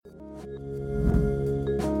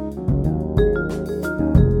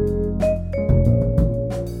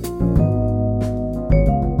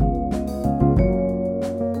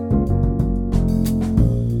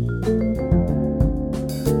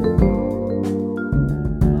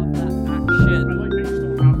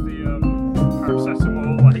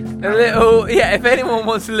if anyone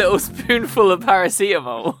wants a little spoonful of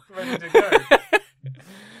paracetamol. Ready to go.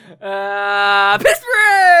 Piss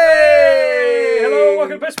Parade! Hello,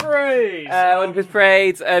 welcome to Piss Parade! Welcome to Piss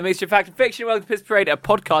Parade, mixture of fact and fiction. Welcome to Piss Parade, a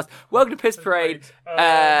podcast. Welcome to Piss Parade.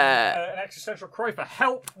 An existential cry for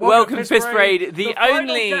help. Welcome to Piss Parade, the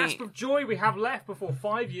only final gasp of joy we have left before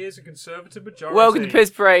 5 years of Conservative majority. Welcome to Piss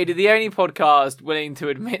Parade, the only podcast willing to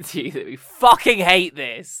admit to you that we fucking hate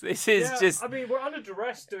this. This is just. I mean, we're under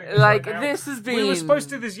duress doing this. Like, right now. this has been. We were supposed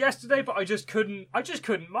to do this yesterday, but I just couldn't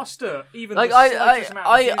muster even like the slightest amount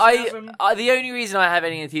of enthusiasm. The only reason I have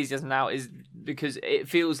any enthusiasm now is because it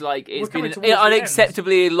feels like it's been an towards the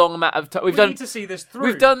unacceptably long amount of time. We need to see this through.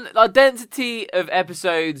 We've done our density of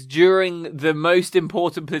episodes during the most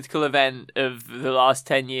important political event of the last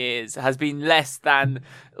 10 years has been less than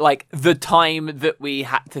like the time that we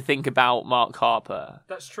had to think about Mark Harper.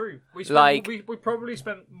 That's true. We probably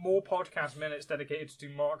spent more podcast minutes dedicated to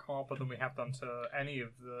Mark Harper than we have done to any of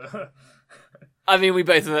the. I mean, we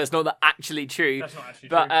both know that's not actually true. That's not actually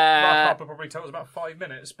true. Mark Harper probably told us about 5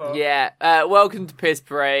 minutes, but yeah. Welcome to Piss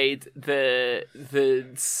Parade, the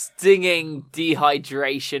stinging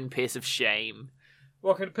dehydration piss of shame.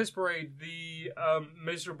 Welcome to Piss Parade, the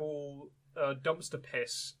miserable dumpster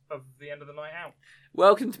piss of the end of the night out.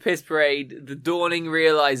 Welcome to Piss Parade, the dawning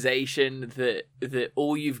realisation that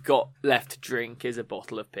all you've got left to drink is a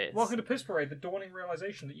bottle of piss. Welcome to Piss Parade, the dawning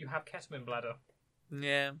realisation that you have ketamine bladder.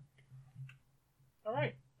 Yeah.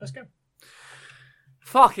 Alright, let's go.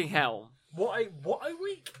 Fucking hell. What a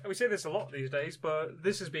week! We say this a lot these days, but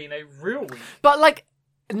this has been a real week. But like,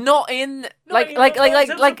 not in like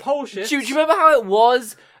poll shifts. Do you remember how it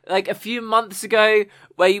was like a few months ago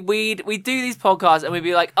where we'd do these podcasts and we'd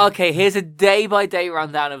be like, okay, here's a day by day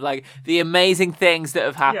rundown of like the amazing things that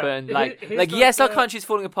have happened. Yeah, yes, our country's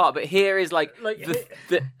falling apart, but here is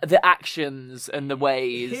the actions and the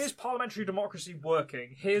ways. Here's parliamentary democracy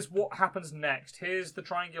working. Here's what happens next. Here's the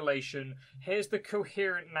triangulation. Here's the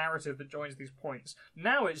coherent narrative that joins these points.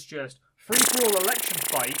 Now it's just free-for-all election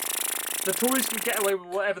fight. The Tories can get away with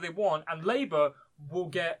whatever they want, and Labour will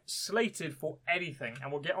get slated for anything.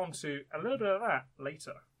 And we'll get onto a little bit of that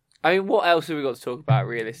later. I mean, what else have we got to talk about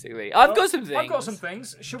realistically? I've got some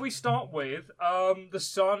things. Should we start with The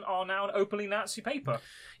Sun are now an openly Nazi paper?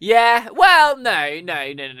 Yeah, well, no.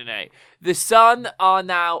 The Sun are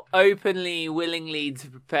now openly, willingly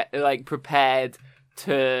prepared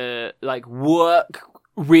to work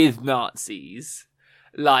with Nazis.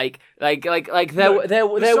 They're willing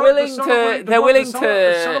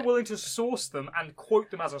to source them and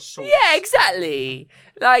quote them as a source. Yeah, exactly.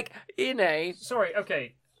 Sorry,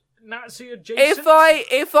 okay. Nazi adjacent. If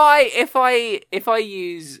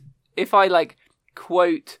I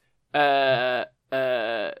quote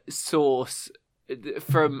source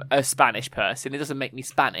from a Spanish person, it doesn't make me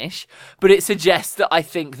Spanish, but it suggests that I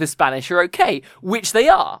think the Spanish are okay, which they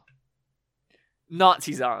are.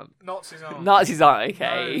 Nazis aren't okay.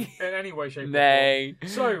 No, in any way, shape, or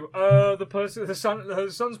form. So, the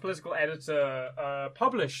Sun's political editor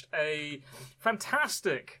published a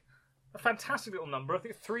fantastic little number. I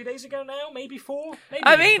think 3 days ago now, maybe 4,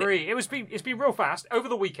 maybe 3. It's been real fast over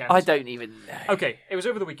the weekend. I don't even know. Okay, it was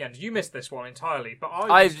over the weekend. You missed this one entirely, but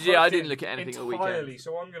I didn't look at anything entirely, all weekend.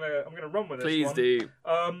 So I'm gonna run with this. Please one. do.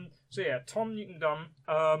 So yeah, Tom Newton-Dunn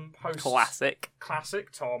posts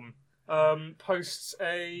classic Tom. Posts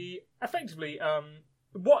effectively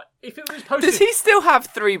what if it was posted? Does he still have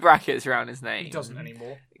 3 brackets around his name? He doesn't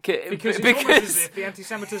anymore. Because it's almost as if the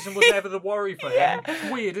anti-Semitism was never the worry for him.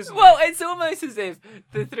 Weird, isn't it? Well, it's almost as if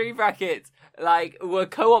the 3 brackets were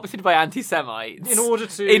co-opted by anti-Semites in order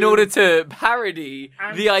to parody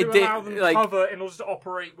and the to idea, allow them cover in order to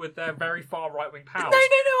operate with their very far right-wing pals. No.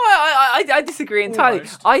 I disagree entirely.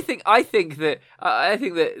 Almost. I think that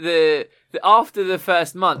the after the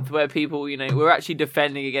first month where people were actually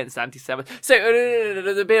defending against anti-Semitism. So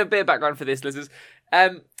a bit of background for this, listeners.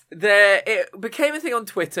 It became a thing on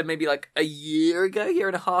Twitter maybe like a year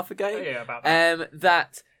and a half ago. Yeah, about that.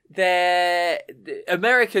 That their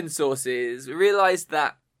American sources realised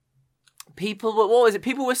that people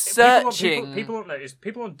were searching. People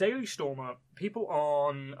on Daily Stormer, people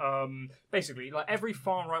on basically like every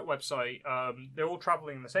far right website. They're all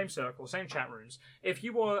travelling in the same circle, same chat rooms. If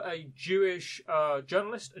you were a Jewish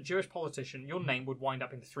journalist, a Jewish politician, your name would wind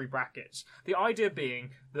up in 3 brackets. The idea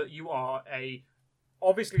being that you are a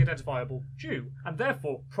obviously identifiable Jew and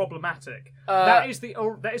therefore problematic. That is the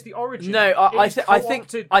origin. No, I think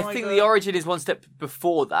the origin is one step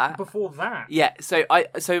before that. Before that, yeah. So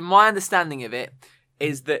my understanding of it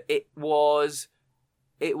is that it was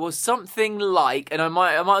something like, and I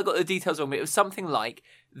might have got the details wrong, but it was something like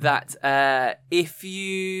that. If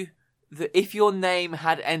you if your name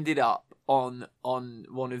had ended up on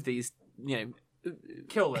one of these,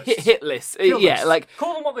 Kill lists. hit lists, Kill lists. like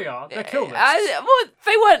Call them what they are. They're kill lists. well,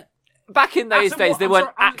 they weren't. Back in those days, they weren't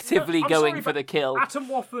actively I'm going sorry, for the kill.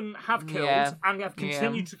 Atomwaffen have killed and have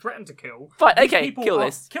continued to threaten to kill. Fine, These okay, people kill are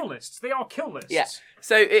lists. Kill lists. They are kill lists. Yeah.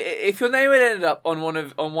 So if your name had ended up on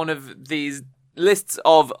one of these lists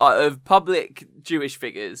of public Jewish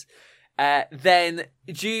figures, then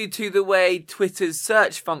due to the way Twitter's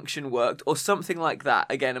search function worked, or something like that,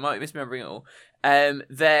 again, I might be misremembering it all.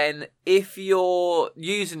 Then if your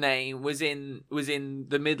username was in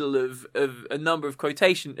the middle of a number of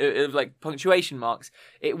quotation of like punctuation marks,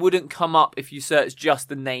 it wouldn't come up if you searched just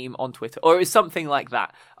the name on Twitter, or it was something like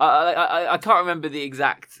that. I can't remember the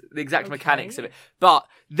exact mechanics of it, but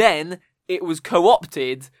then it was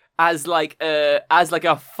co-opted as like a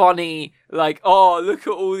funny, like, oh, look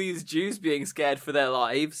at all these Jews being scared for their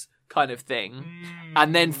lives kind of thing,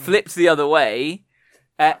 and then flipped the other way.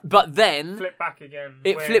 But then flip back again.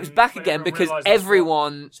 It flips back again because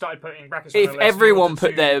everyone started putting brackets. If everyone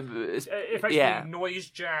put their effectively noise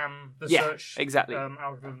jam the search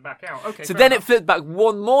algorithm back out. Okay. So then it flipped back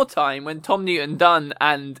one more time when Tom Newton Dunn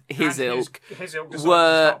and his ilk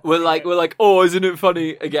were like, oh, isn't it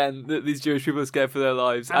funny again that these Jewish people are scared for their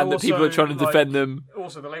lives and that people are trying to defend them.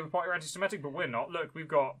 Also, the Labour Party are anti-Semitic, but we're not. Look, we've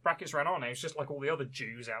got brackets around our names, just like all the other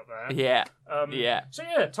Jews out there. Yeah. So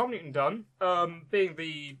Tom Newton Dunn, being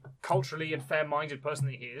the culturally and fair-minded person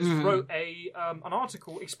that he is, wrote an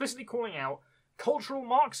article explicitly calling out cultural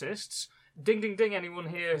Marxists. Ding, ding, ding, anyone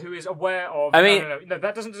here who is aware of... No,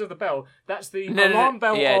 that doesn't deserve the bell. That's the alarm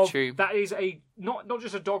bell of... True. That is not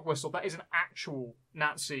just a dog whistle, that is an actual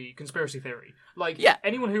Nazi conspiracy theory.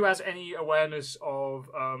 Anyone who has any awareness of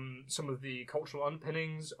some of the cultural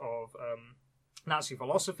underpinnings of Nazi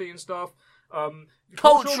philosophy and stuff...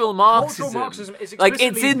 Cultural Marxism is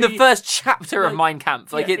it's in the first chapter of Mein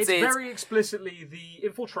Kampf. It's very explicitly the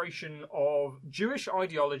infiltration of Jewish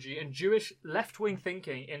ideology and Jewish left-wing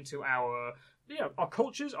thinking into our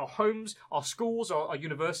cultures, our homes, our schools, our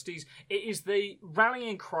universities. It is the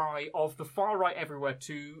rallying cry of the far right everywhere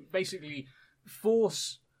to basically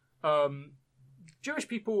force Jewish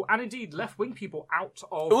people and indeed left-wing people out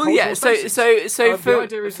of. Oh yeah, so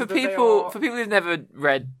for people who've never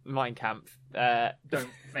read Mein Kampf, don't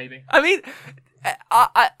maybe. I mean,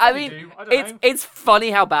 it's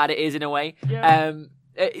funny how bad it is in a way. Yeah.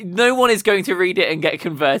 No one is going to read it and get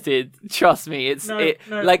converted. Trust me.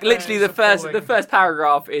 Literally the first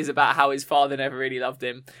paragraph is about how his father never really loved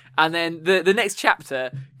him, and then the next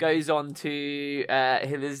chapter goes on to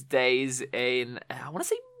Hitler's days in I want to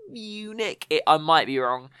say Munich. I might be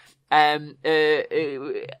wrong.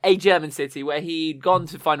 A German city where he'd gone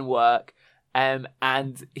to find work, and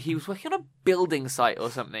he was working on a building site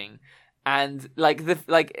or something, and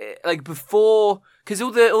before, because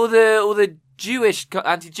all the Jewish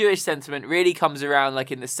anti-Jewish sentiment really comes around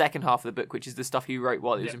in the second half of the book, which is the stuff he wrote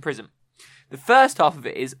while he was in prison. The first half of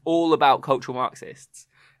it is all about cultural Marxists,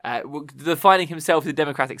 defining himself as a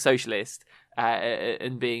democratic socialist,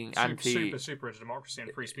 and being super into democracy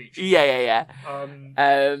and free speech. Yeah.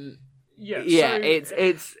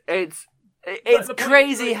 It's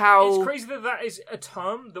crazy how it's crazy that is a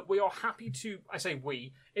term that we are happy to. I say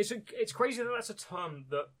we. It's crazy that that's a term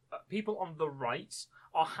that people on the right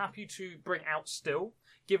are happy to bring out still,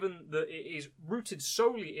 given that it is rooted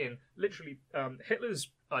solely in literally Hitler's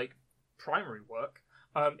primary work.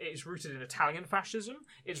 It is rooted in Italian fascism.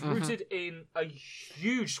 It's rooted in a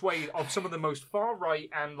huge swathe of some of the most far right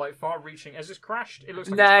and far-reaching. Has this crashed? It looks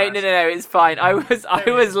like no. It's fine. I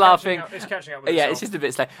was laughing. It's catching up with itself. It's just a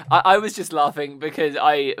bit slow. I was just laughing because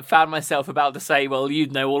I found myself about to say, "Well,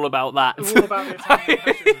 you'd know all about that." All about the Italian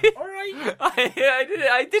fascism. All right.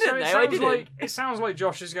 I didn't. It sounds like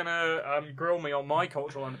Josh is gonna grill me on my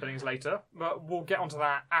cultural underpinnings later, but we'll get onto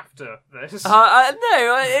that after this.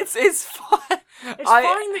 No, it's fine. It's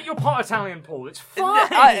fine that you're part Italian, Paul. It's fine.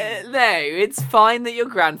 No, it's fine that your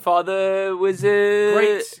grandfather was a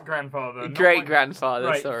great-grandfather. Great-grandfather,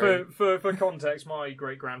 right. Sorry. For context, my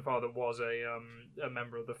great-grandfather was a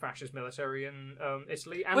member of the fascist military in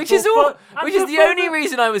Italy, and which is the only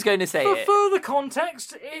reason I was going to say it. For further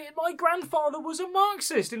context, my grandfather was a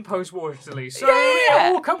Marxist in post-war Italy, so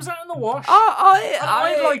it all comes out in the wash.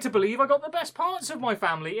 I'd like to believe I got the best parts of my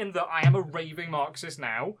family in that I am a raving Marxist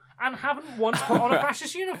now, and haven't once put on a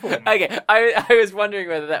fascist uniform. Okay, I was wondering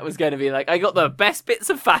whether that was going to be I got the best bits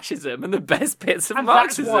of fascism and the best bits of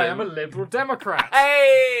Marxism. That's why I'm a liberal Democrat.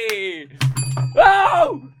 Hey!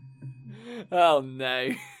 Oh! Oh no.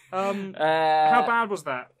 How bad was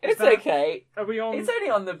that? Okay. Are we on? It's only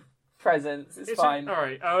on the presents. It's fine. All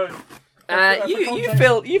right. You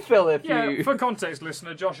fill if Yeah, you. for context,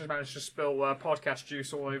 listener, Josh has managed to spill podcast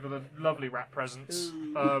juice all over the lovely rat presents.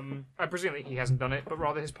 I presume that he hasn't done it, but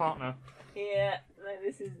rather his partner. Yeah, no,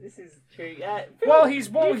 this is true. While he's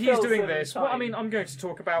doing this, well, I mean, I'm going to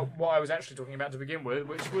talk about what I was actually talking about to begin with,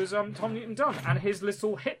 which was Tom Newton Dunn and his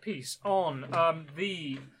little hit piece on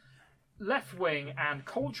the left-wing and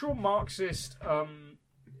cultural Marxist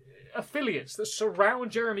affiliates that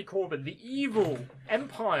surround Jeremy Corbyn, the evil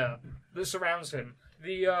empire that surrounds him,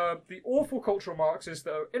 the awful cultural Marxists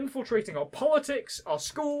that are infiltrating our politics, our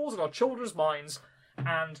schools, and our children's minds.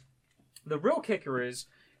 And the real kicker is,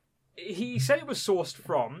 he said it was sourced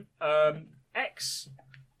from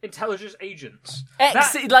ex-intelligence agents.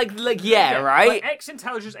 Right? Like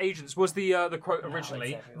ex-intelligence agents was the quote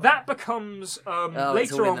originally. That becomes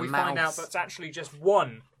later on we find out that's actually just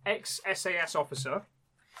one ex-SAS officer.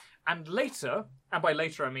 And later, and by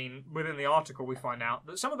later I mean within the article, we find out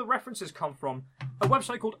that some of the references come from a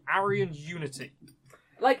website called Aryan Unity.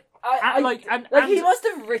 He must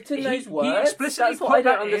have written those words. He explicitly That's what put I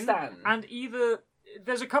don't that understand. in, and either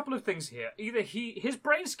there's a couple of things here. Either his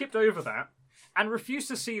brain skipped over that and refused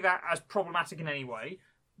to see that as problematic in any way.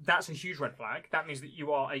 That's a huge red flag. That means that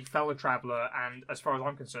you are a fellow traveller and, as far as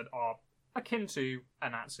I'm concerned, are akin to a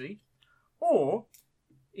Nazi. Or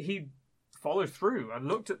he followed through and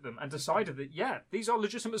looked at them and decided that, yeah, these are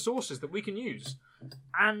legitimate sources that we can use.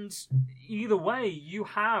 And either way, you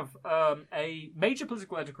have a major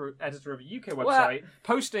political editor of a UK website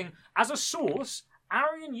posting as a source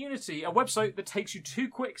Aryan Unity, a website that takes you 2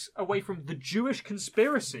 clicks away from the Jewish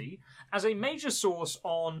conspiracy, as a major source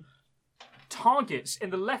on targets in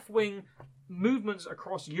the left-wing movements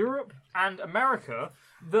across Europe and America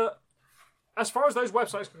that, as far as those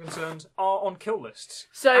websites are concerned, are on kill lists.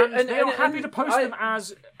 So, and they are happy to post them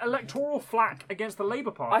as electoral flack against the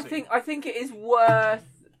Labour Party. I think it is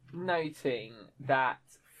worth noting that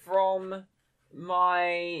from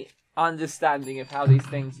my understanding of how these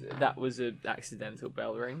things, that was an accidental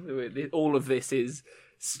bell ring. All of this is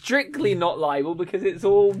strictly not libel because it's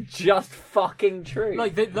all just fucking true.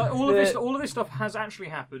 All of this stuff has actually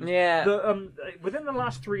happened. Yeah. Within the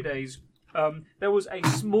last 3 days, there was a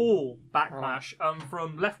small backlash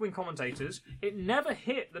from left-wing commentators. It never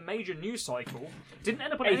hit the major news cycle. Didn't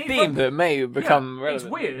end up on any theme that may become relevant.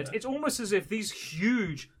 It's weird. It's almost as if these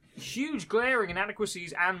huge glaring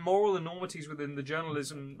inadequacies and moral enormities within the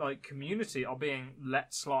journalism community are being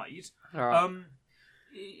let slide. Right.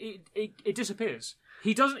 It disappears.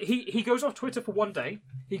 He doesn't. He goes off Twitter for 1 day.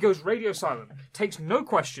 He goes radio silent. Takes no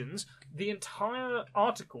questions. The entire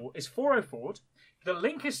article is 404'd. The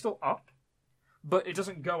link is still up, but it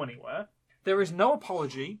doesn't go anywhere. There is no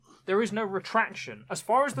apology. There is no retraction. As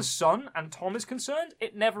far as the Sun and Tom is concerned,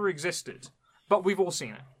 it never existed. But we've all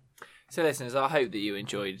seen it. So, listeners, I hope that you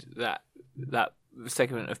enjoyed that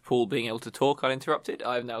segment of Paul being able to talk uninterrupted.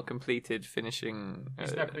 I've now completed finishing.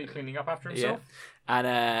 He's now completely cleaning up after himself. Yeah.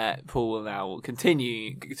 And Paul will now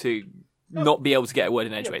continue to not be able to get a word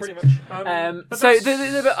in edgeways. Pretty much.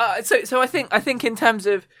 So I think in terms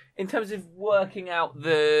of working out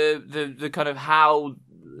the kind of how,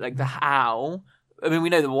 the how. I mean, we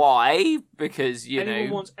know the why because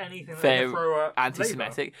anyone wants anything they're that throw at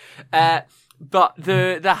anti-Semitic. But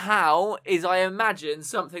the how is, I imagine,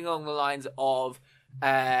 something along the lines of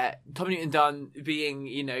Tom Newton Dunn being,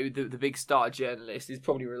 the big star journalist, is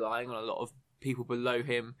probably relying on a lot of people below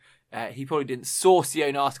him. He probably didn't source the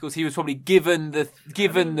own articles. He was probably given the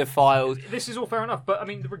files. This is all fair enough, but I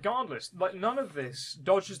mean, regardless, none of this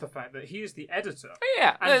dodges the fact that he is the editor.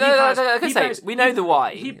 Yeah, we know the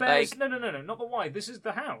why. He bears no, not the why. This is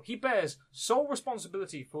the how. He bears sole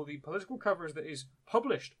responsibility for the political coverage that is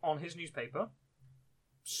published on his newspaper.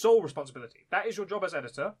 Sole responsibility. That is your job as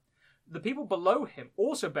editor. The people below him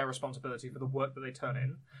also bear responsibility for the work that they turn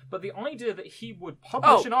in. But the idea that he would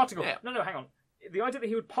publish an article... Yeah. No, hang on. The idea that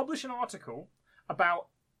he would publish an article about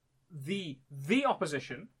the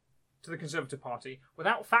opposition to the Conservative Party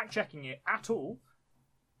without fact-checking it at all,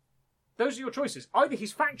 those are your choices. Either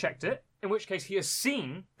he's fact-checked it, in which case he has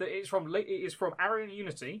seen that it is from Aryan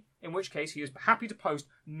Unity, in which case he is happy to post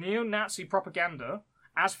neo-Nazi propaganda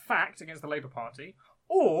as fact against the Labour Party,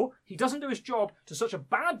 or he doesn't do his job to such a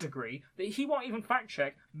bad degree that he won't even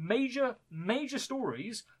fact-check major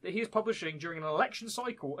stories that he is publishing during an election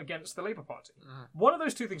cycle against the Labour Party. One of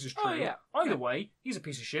those two things is true. Oh, yeah. Either way, he's a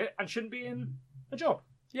piece of shit and shouldn't be in a job.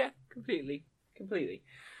 Yeah, completely.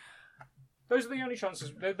 Those are the only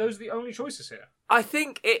chances. Those are the only choices here. I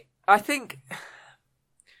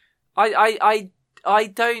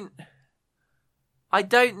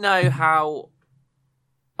don't know how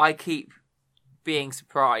I keep being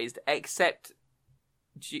surprised, except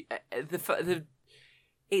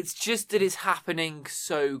it's just that it's happening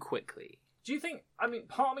so quickly. Do you think? I mean,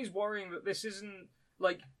 part of me's worrying that this isn't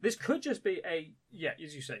like this could just be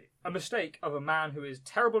as you say, a mistake of a man who is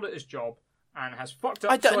terrible at his job and has fucked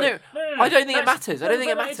up. I don't know. No, I don't think it matters. I don't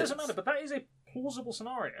think it matters. It doesn't matter. But that is a plausible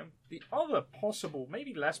scenario. The other possible,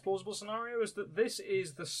 maybe less plausible scenario is that this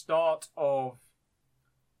is the start of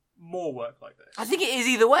more work like this. I think it is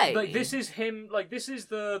either way. Like this is him. Like this is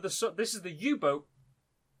the U-boat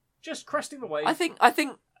just cresting the wave. I think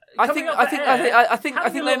no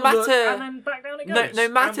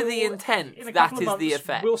matter the intent, that is the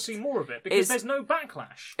effect. We'll see more of it because there's no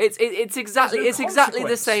backlash. It's exactly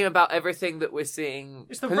the same about everything that we're seeing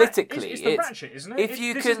politically. It's the ratchet, isn't it?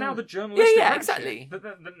 This is now the journalistic ratchet. Exactly.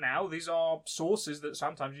 That now these are sources that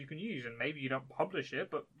sometimes you can use, and maybe you don't publish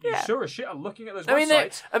it, but you sure as shit are looking at those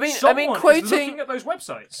websites. Someone is looking at those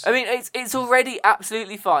websites. I mean, it's already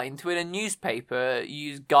absolutely fine to in a newspaper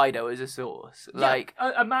use Guido as a source. Like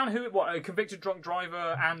a man who, a convicted drunk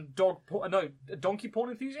driver and donkey porn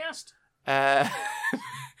enthusiast? I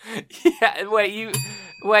can't remember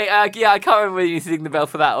whether you need to ding the bell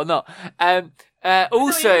for that or not. That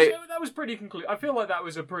was pretty conclusive. I feel like that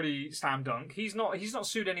was a pretty slam dunk. He's not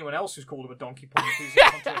sued anyone else who's called him a donkey porn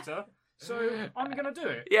enthusiast on Twitter, so I'm gonna do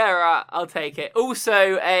it. Yeah, right. I'll take it.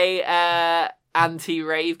 Also, a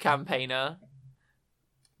anti-rave campaigner.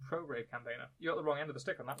 Pro-rave campaigner. You got the wrong end of the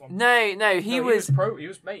stick on that one. He was for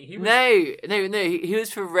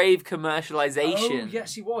rave commercialization. Oh,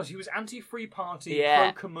 yes, he was. He was anti-free party,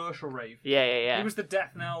 pro-commercial rave. Yeah. He was the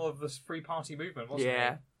death knell of the free party movement, wasn't he?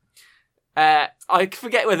 I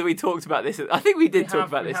forget whether we talked about this. I think we did talk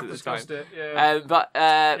about this at the time. It, yeah.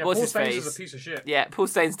 What's Paul his Staines face? is a piece of shit. Yeah, Paul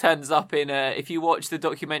Staines turns up in if you watch the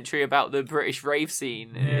documentary about the British rave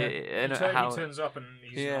scene. He turns up and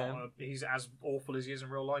he's as awful as he is in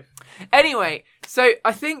real life. Anyway, so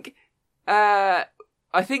I think the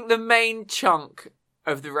main chunk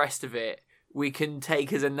of the rest of it we can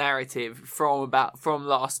take as a narrative from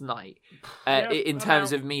last night in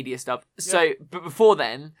terms of media stuff. So, but before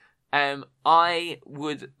then. I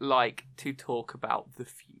would like to talk about the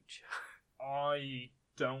future. I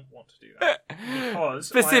don't want to do that because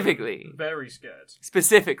specifically, I'm very scared.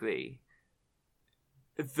 Specifically,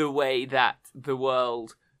 the way that the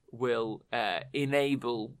world will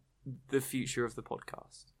enable the future of the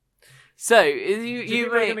podcast. So you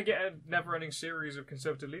are going to get a never-ending series of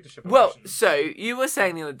Conservative leadership elections? Well, so you were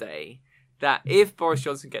saying the other day that if Boris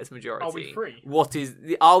Johnson gets a majority, are we free?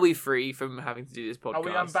 Are we free from having to do this podcast? Are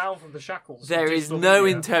we unbound from the shackles? There is no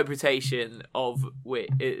interpretation of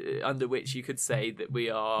under which you could say that we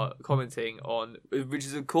are commenting on, which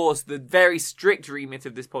is of course the very strict remit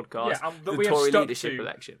of this podcast, the Tory leadership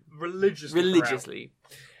election. Religiously.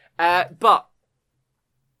 But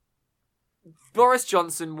Boris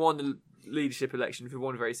Johnson won the leadership election for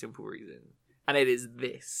one very simple reason, and it is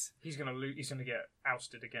this: he's going to get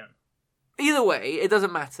ousted again. Either way, it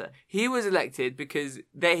doesn't matter. He was elected because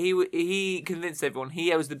he convinced everyone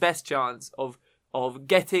he was the best chance of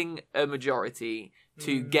getting a majority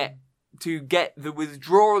to get the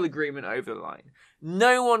withdrawal agreement over the line.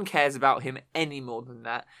 No one cares about him any more than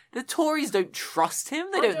that. The Tories don't trust him.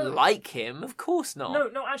 They don't like him. Of course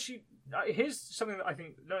not. No, actually, here's something that I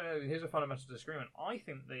think... No, here's a fundamental disagreement. I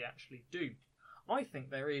think they actually do. I think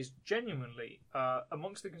there is genuinely,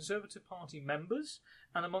 amongst the Conservative Party members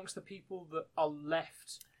and amongst the people that are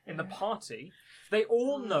left in the party, they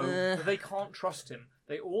all know that they can't trust him.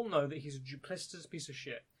 They all know that he's a duplicitous piece of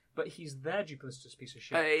shit. But he's their duplicitous piece of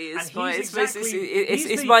shit.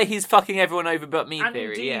 It's my he's fucking everyone over but me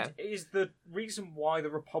theory, and indeed is the reason why the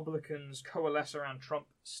Republicans coalesce around Trump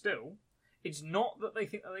still. It's not that they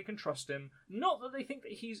think that they can trust him, not that they think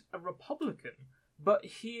that he's a Republican, but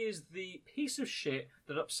he is the piece of shit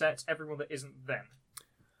that upsets everyone that isn't them.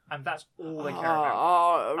 And that's all they care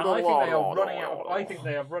about. And I think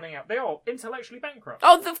they are running out. They are intellectually bankrupt.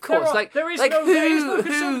 Oh, of course. There is no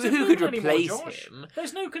conservative who could movement replace anymore, Josh. him?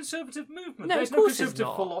 There's no conservative movement. No, there's of no course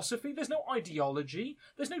conservative philosophy. There's no ideology.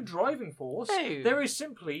 There's no driving force. No. There is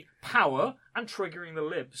simply power and triggering the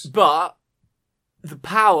libs. But the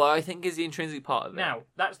power, I think, is the intrinsic part of it. Now,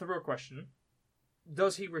 that's the real question.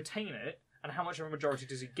 Does he retain it? And how much of a majority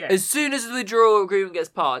does he get? As soon as the withdrawal agreement gets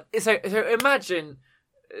passed, so imagine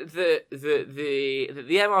the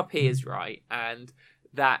MRP is right, and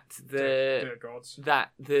that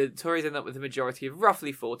the Tories end up with a majority of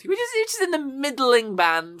roughly 40, which is in the middling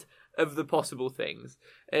band of the possible things.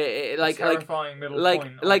 Terrifying middle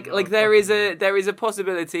point. There is a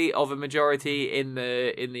possibility of a majority in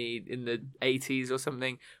the 80s or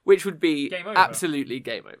something, which would be absolutely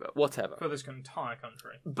game over. Whatever for this entire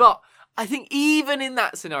country. But I think even in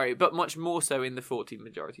that scenario, but much more so in the 14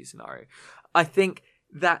 majority scenario, I think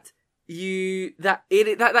that that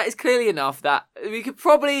is clearly enough that we could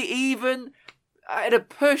probably even at a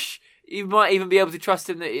push. You might even be able to trust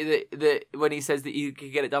him that when he says that you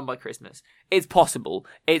can get it done by Christmas. It's possible.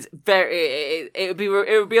 It's it would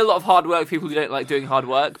be a lot of hard work for people who don't like doing hard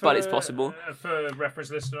work, but it's possible. For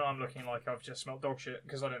reference listener, I'm looking like I've just smelt dog shit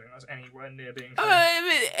because I don't think that's anywhere near being true.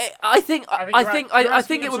 I think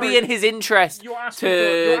it would be in his interest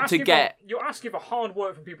to get. You're asking for hard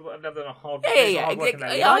work from people that have never done a hard work.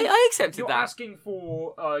 I accepted that. You're asking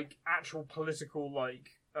for actual political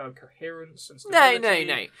coherence and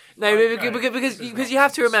stability. Because you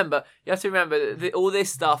have to remember that all this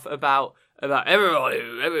stuff about every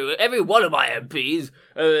one of my MPs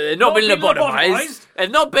not been lobotomized. They've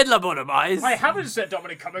not been lobotomized. I haven't set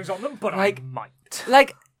Dominic Cummings on them, but I might.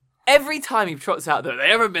 Every time he trots out that they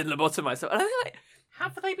haven't been lobotomized, and I think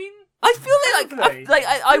have they been? I feel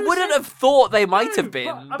I wouldn't have thought they might have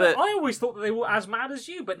been, but I always thought that they were as mad as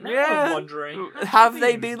you. But now I'm wondering, have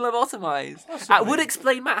they been lobotomized? That would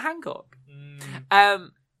explain Matt Hancock.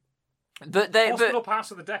 But hospital pass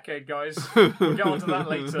of the decade, guys. We'll get onto that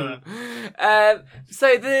later.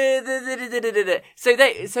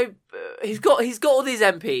 He's got all these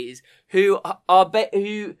MPs who are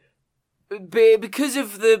because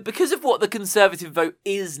of what the Conservative vote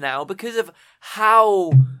is now, because of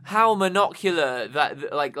how monocular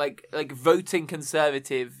that like voting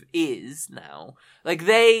Conservative is now,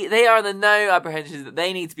 they are under no apprehensions that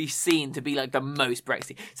they need to be seen to be like the most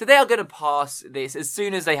Brexit. So they are going to pass this as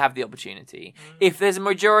soon as they have the opportunity. If there's a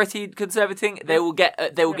majority Conservative, they will get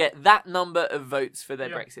that number of votes for their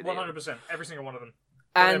Brexit. 100%, every single one of them,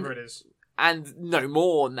 whatever it is. And no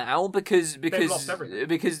more now because lost everything.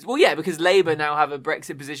 because Labour now have a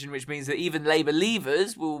Brexit position, which means that even Labour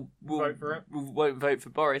leavers won't vote for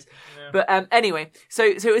Boris. Yeah. But anyway,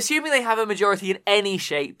 so assuming they have a majority in any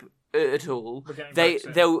shape at all,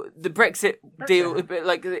 the Brexit deal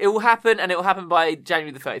it will happen, and it will happen by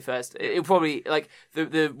January the 31st. It'll probably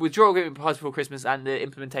the withdrawal agreement passed before Christmas, and the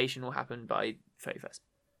implementation will happen by 31st.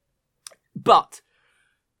 But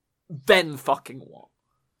then fucking what?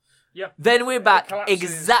 Yeah. Then we're back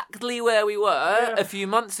exactly where we were a few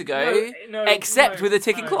months ago, except with a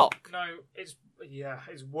ticking clock. No, it's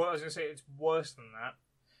worse. I was gonna say it's worse than that.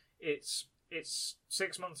 It's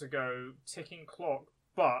 6 months ago, ticking clock,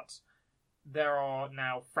 but there are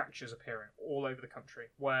now fractures appearing all over the country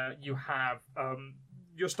where you have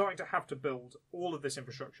you're starting to have to build all of this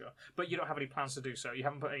infrastructure, but you don't have any plans to do so. You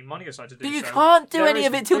haven't put any money aside to do so. But you can't do any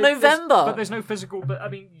of it till November. But there's no physical. But I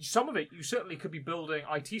mean, some of it you certainly could be building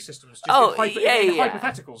IT systems. Just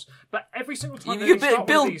hypotheticals. But every single time you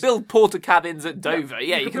build porter cabins at Dover.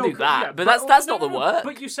 Yeah, you can do that. Yeah, but that's not the work.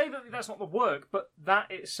 But you say that that's not the work. But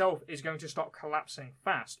that itself is going to start collapsing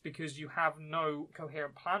fast because you have no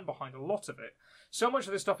coherent plan behind a lot of it. So much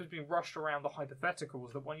of this stuff has been rushed around the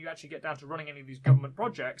hypotheticals that when you actually get down to running any of these government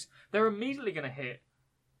projects, they're immediately going to hit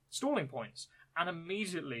stalling points. And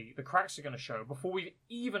immediately the cracks are going to show before we've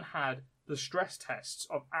even had the stress tests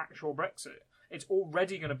of actual Brexit. It's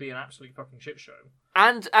already going to be an absolute fucking shit show.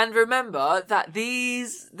 And remember that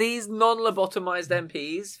these non-lobotomized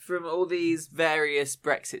MPs from all these various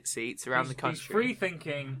Brexit seats around the country, these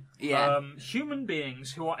free-thinking human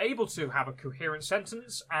beings who are able to have a coherent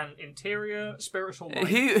sentence and interior spiritual life,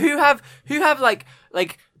 who have like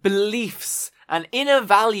beliefs and inner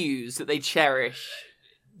values that they cherish,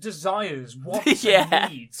 desires, wants,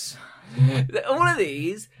 and needs. All of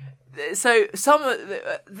these. So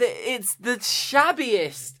it's the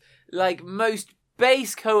shabbiest, most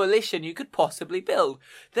base coalition you could possibly build.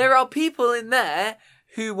 There are people in there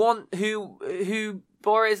who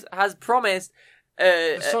Boris has promised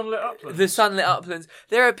the sunlit uplands.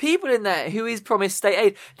 There are people in there who he's promised state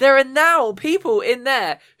aid. There are now people in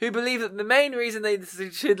there who believe that the main reason they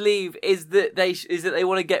should leave is that they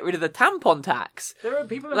want to get rid of the tampon tax. There are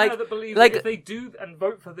people in there that believe that if they do and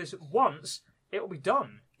vote for this once, it will be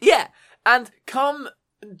done. Yeah, and come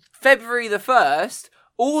February the 1st,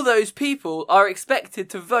 all those people are expected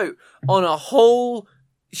to vote on a whole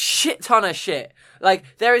shit ton of shit. Like,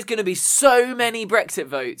 there is going to be so many Brexit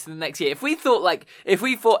votes in the next year. If we thought every... If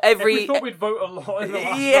we thought we'd vote a lot in the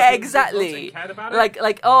last yeah, exactly.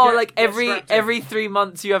 Every 3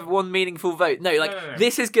 months you have one meaningful vote. No, no.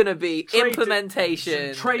 This is going to be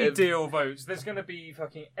implementation. Trade deal votes. There's going to be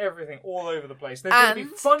fucking everything all over the place. There's going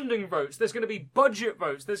to be funding votes. There's going to be budget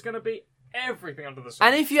votes. There's going to be everything under the sun.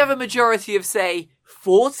 And if you have a majority of, say,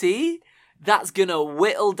 40, that's going to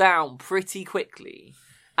whittle down pretty quickly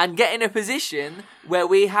and get in a position where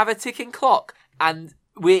we have a ticking clock and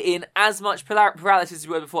we're in as much paralysis as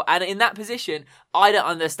we were before. And in that position, I don't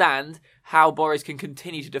understand how Boris can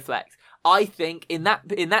continue to deflect. I think in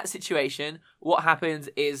that situation, what happens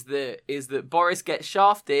is that Boris gets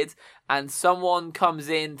shafted and someone comes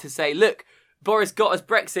in to say, look, Boris got us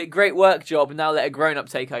Brexit, great work job, and now let a grown-up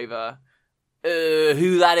take over.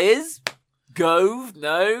 Who that is? Gove?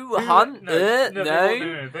 No. Hunt?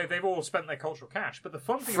 No. They've all spent their cultural cash. But the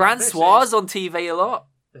fun thing Francois on TV a lot.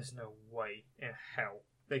 There's no way in hell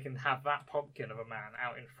they can have that pumpkin of a man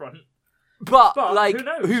out in front. But like,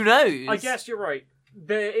 who knows? I guess you're right.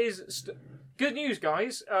 There is good news,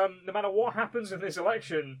 guys. No matter what happens in this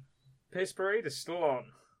election, Piss Parade is still on.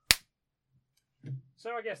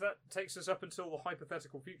 So I guess that takes us up until the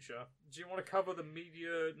hypothetical future. Do you want to cover the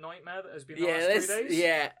media nightmare that has been the last 3 days?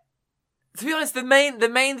 Yeah. To be honest, the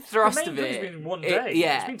main thrust of it... has been one day.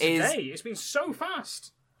 It's been today. It's been so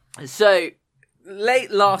fast. So,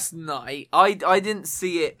 late last night, I didn't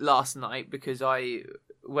see it last night because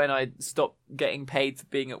when I stopped getting paid for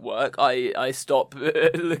being at work, I stopped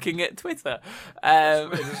looking at Twitter. It's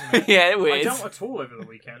weird, isn't it? Yeah, weird. I don't at all over the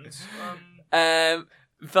weekends.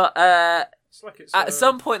 It's like it's, at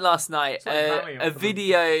some point last night, a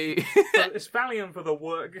video... It's Valium for the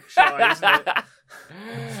work shy, isn't it?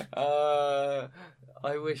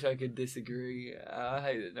 I wish I could disagree. I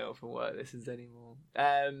hate that no one from work listens anymore.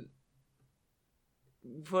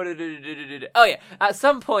 Oh yeah, at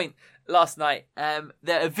some point last night, a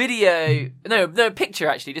picture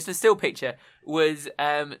actually, just a still picture, was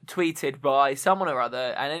tweeted by someone or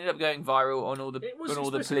other and ended up going viral on all the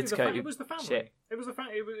Politico. It was the family. Shit. It was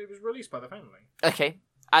released by the family. Okay.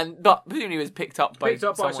 But presumably it was picked up by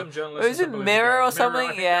some journalists. Was it Mirror or something? I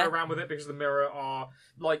think they're around with it because the Mirror are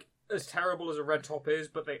like as terrible as a Red Top is,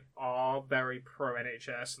 but they are very pro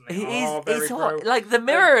NHS and they are very pro. Like the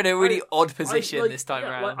Mirror in a really odd position this time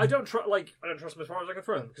around. Like, I don't trust them as far as I can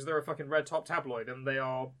throw them because they're a fucking Red Top tabloid and they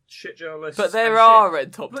are shit journalists. But there are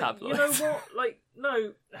Red Top tabloids. You know what? Like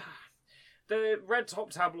no, the Red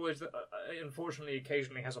Top tabloids that unfortunately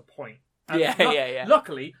occasionally has a point. Yeah.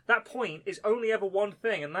 Luckily, that point is only ever one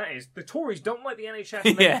thing, and that is the Tories don't like the NHS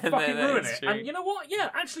and they fucking ruin it. True. And you know what? Yeah,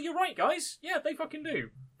 actually, you're right, guys. Yeah, they fucking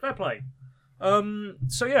do. Fair play.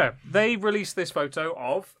 So yeah, they released this photo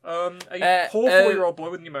of a poor 4-year-old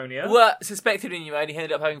boy with pneumonia. Well, suspected of pneumonia, he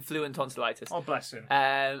ended up having flu and tonsillitis. Oh, bless him.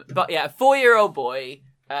 But yeah, a 4-year-old boy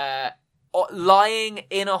lying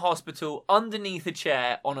in a hospital underneath a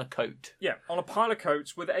chair on a coat. Yeah, on a pile of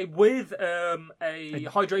coats with a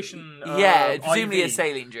hydration. Presumably IV, a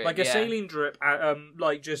saline drip. Like a saline drip,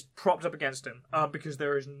 like just propped up against him, because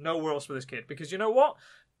there is nowhere else for this kid. Because you know what?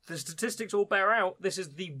 The statistics all bear out. This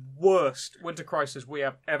is the worst winter crisis we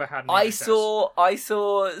have ever had. I saw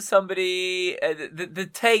somebody the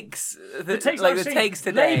takes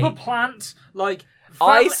today. Labour plant like.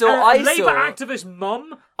 I saw Labour activist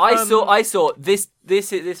mum. I saw this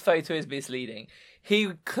photo is misleading.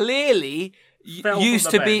 He clearly used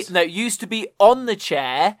to be on the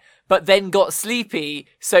chair, but then got sleepy,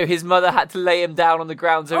 so his mother had to lay him down on the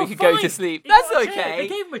ground so he could go to sleep. That's okay. They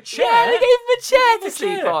gave him a chair. Yeah, they gave him a chair to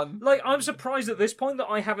sleep on. Like, I'm surprised at this point that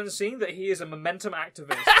I haven't seen that he is a momentum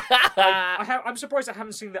activist. I'm surprised I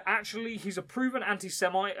haven't seen that actually he's a proven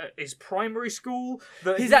anti-Semite at his primary school.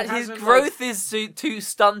 That his growth is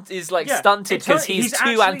stunted because he's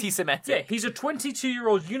too anti-Semitic. Yeah, he's a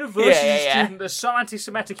 22-year-old university student that's so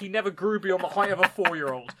anti-Semitic he never grew beyond the height of a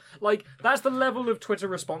 4-year-old. Like, that's the level of Twitter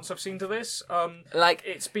response I've seen to this.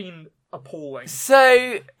 It's been appalling.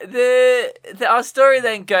 So our story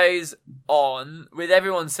then goes on with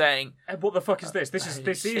everyone saying, "What the fuck is this? This is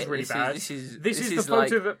really bad. This is the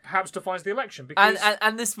photo that perhaps defines the election." Because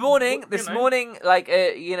and this morning, like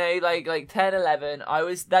 10, 11, I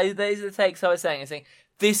was those are the takes I was saying.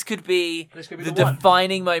 This could be the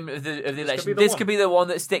defining moment of the election. This could be the one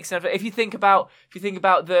that sticks. If you think about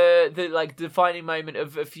the like defining moment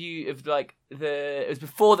of it was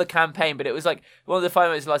before the campaign, but it was like one of the defining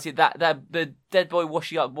moments last year. That the dead boy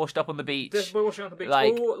washed up on the beach. Dead boy washing up on the beach.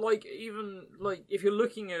 Or even if you're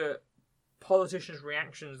looking at politicians'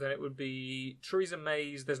 reactions, then it would be Theresa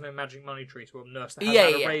May's "There's no magic money" tweet, or nurse that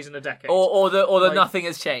hasn't had a raise in a decade, or the like, nothing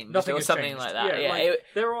has changed, nothing or has something changed. like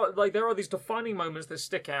that. There are these defining moments that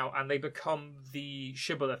stick out, and they become the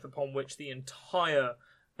shibboleth upon which the entire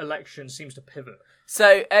election seems to pivot.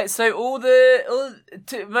 So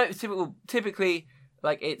typically,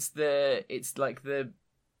 like it's like the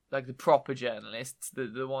proper journalists,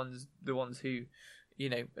 the ones who,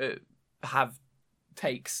 have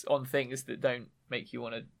takes on things that don't make you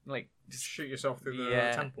want to like just shoot yourself through the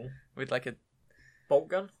temple with like a bolt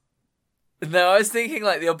gun. No, I was thinking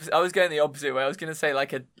like the opposite. I was going the opposite way. I was going to say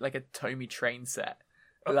like a Tomy train set,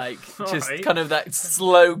 like just right. kind of that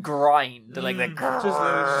slow grind, like the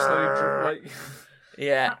like.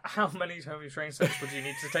 Yeah. How many Tomy train sets would you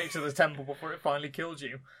need to take to the temple before it finally killed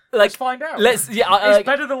you? Like, let's find out. It's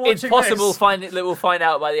better than watching It's possible. this. We'll find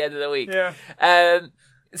out by the end of the week. Yeah.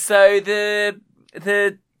 So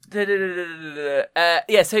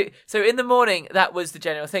so in the morning that was the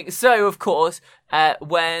general thing. So of course,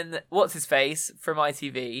 when what's his face from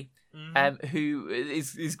ITV, who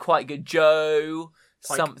is quite good, Joe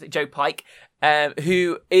Pike,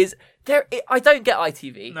 who is there. I don't get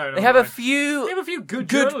ITV. No, they have a few. They have a few good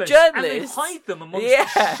journalists, and they hide them amongst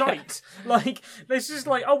the shite. Like this is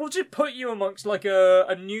like, we'll just put you amongst like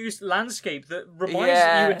a news landscape that reminds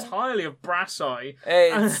you entirely of Brasseye,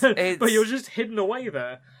 but you're just hidden away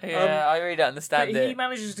there. Yeah, I really don't understand it. He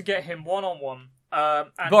manages to get him one-on-one.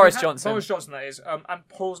 Boris Johnson, that is, and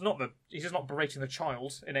Paul's he's just not berating the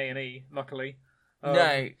child in A&E. Luckily,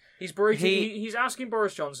 no, he's berating. He's asking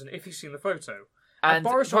Boris Johnson if he's seen the photo. And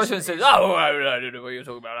Boris Johnson says, I don't know what you're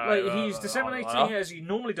talking about. Like, he's disseminating it as he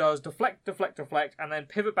normally does, deflect, and then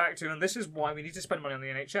pivot back to, and this is why we need to spend money on the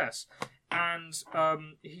NHS. And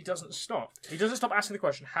he doesn't stop. He doesn't stop asking the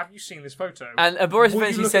question, have you seen this photo? And Boris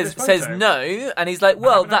eventually says no, and he's like,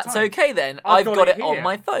 well, that's okay then. I've got it on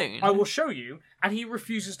my phone. I will show you. And he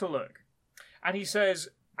refuses to look. And he says...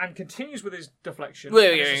 and continues with his deflection. 7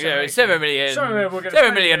 million. 7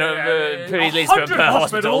 million policemen per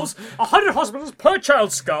hospital. 100 hospitals per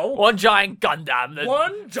child skull. One giant Gundam.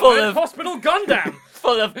 Hospital Gundam.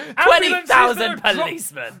 Full of 20,000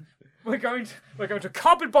 policemen. We're going to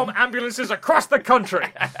carpet bomb ambulances across the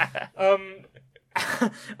country.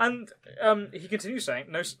 And he continues saying,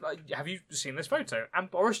 "No, have you seen this photo?" And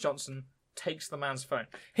Boris Johnson takes the man's phone.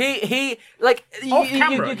 He like off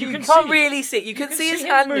camera. You can't really see. You can see his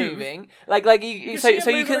hand moving. Like you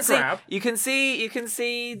can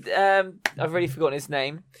see. I've already forgotten his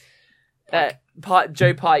name.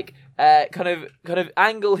 Joe Pike. Kind of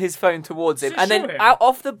angle his phone towards him, and then out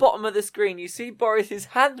off the bottom of the screen, you see Boris's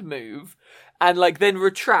hand move, and like then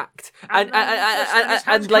retract, and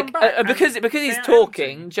like because he's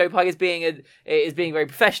talking, Joe Pike is being very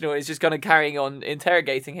professional, and is just kind of carrying on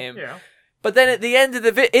interrogating him. Yeah. But then at the end of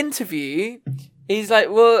the interview, he's like,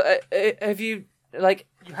 "Well, have you are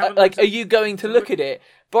you going to look at it?"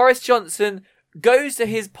 Boris Johnson goes to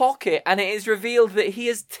his pocket, and it is revealed that he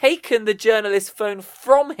has taken the journalist's phone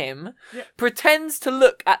from him, pretends to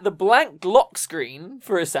look at the blank lock screen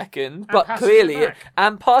for a second, but clearly,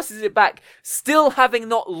 and passes it back, still having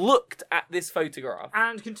not looked at this photograph.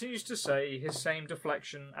 And continues to say his same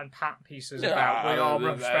deflection and pat pieces about we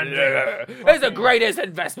are spending. It's the greatest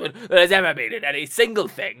investment that has ever been in any single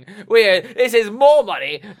thing. This is more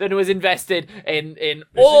money than was invested in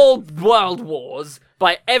all world wars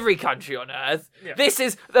by every country on Earth. Yeah. This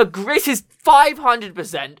is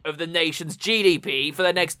 500% of the nation's GDP for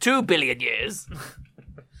the next 2 billion years.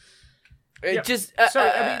 In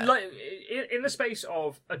the space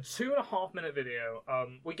of a 2.5 minute video,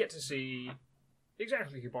 we get to see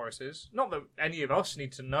exactly who Boris is. Not that any of us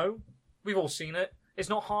need to know. We've all seen it. It's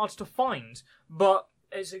not hard to find, but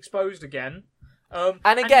it's exposed again. If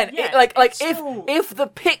the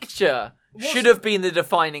picture should have been the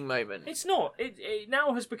defining moment. It's not. It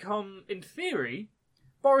now has become, in theory,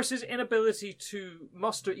 Boris's inability to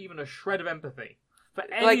muster even a shred of empathy for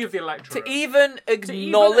any of the electorate. To even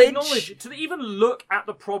acknowledge... To even look at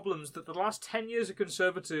the problems that the last 10 years of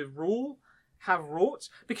Conservative rule have wrought,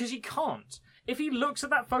 because he can't. If he looks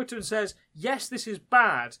at that photo and says, yes, this is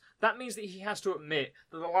bad, that means that he has to admit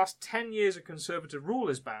that the last 10 years of Conservative rule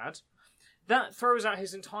is bad. That throws out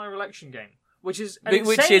his entire election game. Which is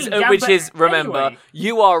remember, anyway,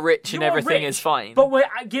 you are rich and everything is fine. But we're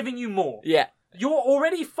giving you more. Yeah. You're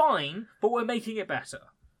already fine, but we're making it better.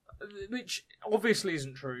 Which obviously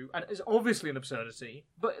isn't true, and is obviously an absurdity.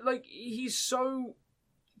 But, like, he's so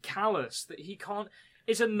callous that he can't...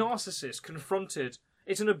 It's a narcissist confronted...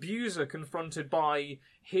 It's an abuser confronted by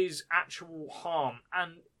his actual harm.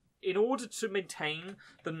 And in order to maintain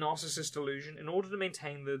the narcissist delusion, in order to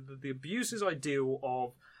maintain the abuser's ideal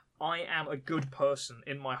of I am a good person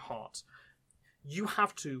in my heart, you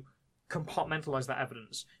have to compartmentalize that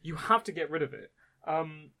evidence. You have to get rid of it.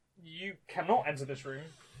 You cannot enter this room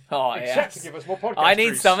except to give us more podcast. I need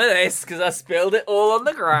juice. some of this because I spilled it all on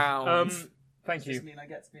the ground. Thank you. Does this mean I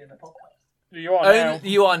get to be in the podcast? You are now.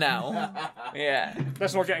 You are now. Yeah.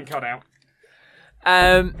 That's not getting cut out.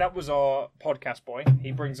 Um, That was our podcast boy.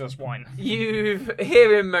 He brings us wine. you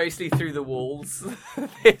hear him mostly through the walls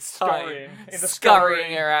this time, Scurrying. In the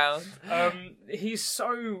scurrying scurrying. around. He's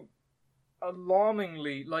so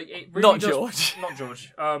alarmingly it really Not does, George. not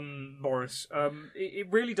George. Boris.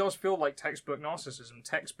 It really does feel like textbook narcissism,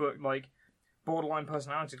 textbook borderline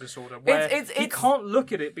personality disorder, where he can't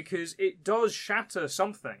look at it because it does shatter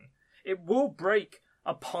something. It will break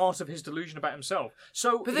a part of his delusion about himself.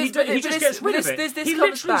 So he just gets rid of it. He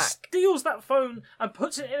literally steals that phone and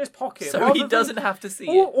puts it in his pocket. So he doesn't have to see it.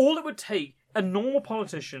 All it would take, a normal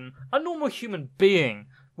politician, a normal human being,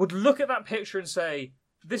 would look at that picture and say,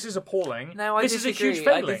 this is appalling. No, I this disagree. is a huge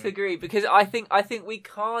failing. I disagree because I think we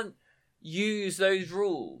can't use those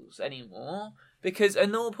rules anymore because a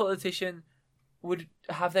normal politician would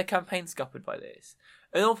have their campaign scuppered by this.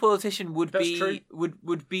 A normal politician would be a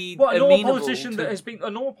normal amenable politician to... that has been a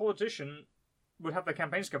normal politician would have their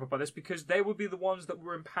campaign scuppered by this because they would be the ones that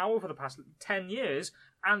were in power for the past 10 years,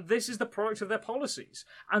 and this is the product of their policies,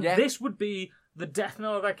 and this would be the death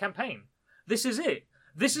knell of their campaign. This is it.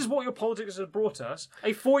 This is what your politics has brought us.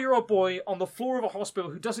 A 4-year-old boy on the floor of a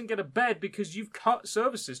hospital who doesn't get a bed because you've cut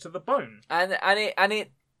services to the bone. And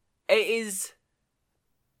it is...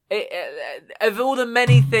 of all the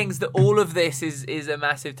many things that all of this is a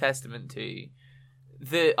massive testament to,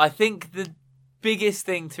 I think the biggest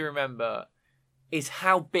thing to remember is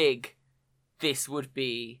how big this would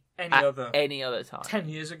be any other time. 10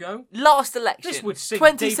 years ago? Last election. This would sink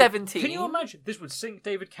 2017. Can you imagine? This would sink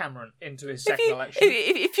David Cameron into his second election.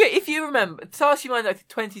 If you remember, to ask you mind,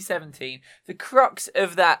 2017, the crux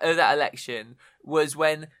of that election was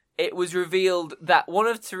when it was revealed that one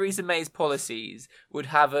of Theresa May's policies would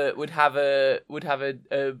have a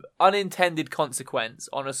unintended consequence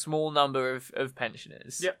on a small number of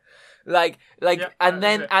pensioners. Yep. And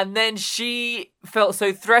then she felt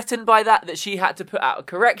so threatened by that she had to put out a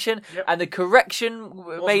correction, and the correction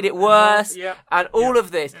made it worse, and all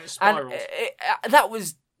of this, and that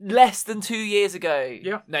was less than 2 years ago.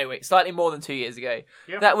 Yeah. No, wait, slightly more than 2 years ago.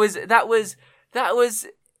 Yeah. That was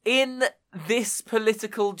in this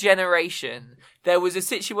political generation. There was a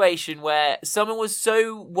situation where someone was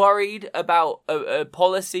so worried about a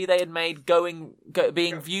policy they had made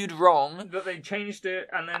being viewed wrong that they changed it,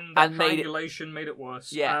 and then that triangulation made it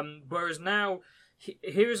worse. Yeah. Whereas now,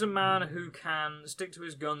 here is a man who can stick to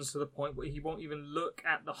his guns to the point where he won't even look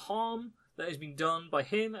at the harm that has been done by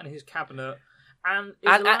him and his cabinet, and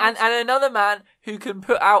another man who can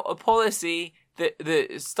put out a policy that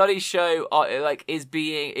the studies show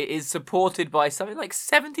is supported by something like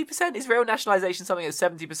 70% Israel nationalisation, something like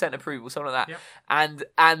 70% approval, something like that,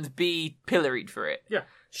 and be pilloried for it. Yeah,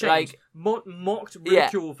 shamed, mocked,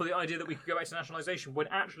 ridiculed for the idea that we could go back to nationalisation when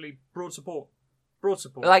actually broad support.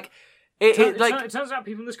 It turns out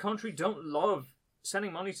people in this country don't love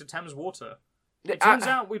sending money to Thames Water. It turns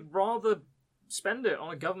out we'd rather spend it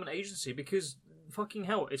on a government agency because fucking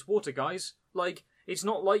hell, it's water, guys. It's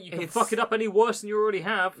not like you can fuck it up any worse than you already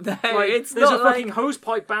have. There's a fucking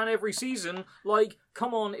hosepipe ban every season.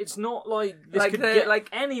 Come on, it's not like this could get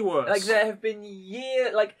any worse. There have been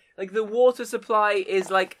years, the water supply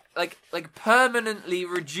is permanently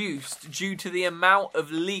reduced due to the amount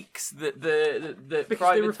of leaks that the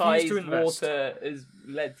privatised water has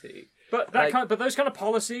led to. But but those kind of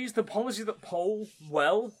policies, the policies that poll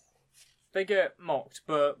well, they get mocked,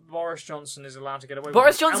 but Boris Johnson is allowed to get away with it.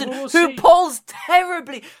 Boris Johnson, who polls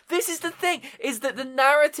terribly. This is the thing, is that the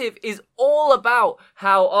narrative is all about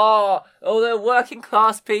how, they're working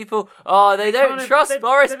class people, they don't trust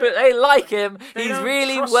Boris, but they like him. He's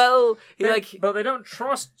really well... But they don't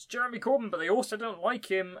trust Jeremy Corbyn, but they also don't like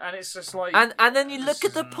him, and it's just like... And then you look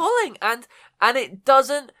at the polling, and it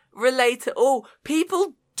doesn't relate at all.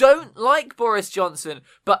 People don't like Boris Johnson,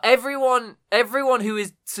 but everyone who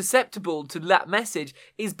is susceptible to that message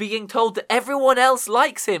is being told that everyone else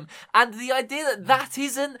likes him. And the idea that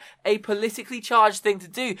isn't a politically charged thing to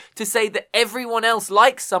do, to say that everyone else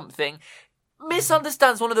likes something,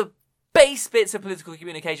 misunderstands one of the base bits of political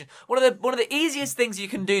communication. One of the easiest things you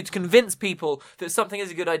can do to convince people that something is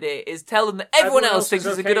a good idea is tell them that everyone else thinks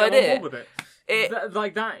it's a good idea. On board with it.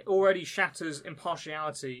 That already shatters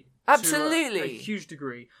impartiality. Absolutely. To a huge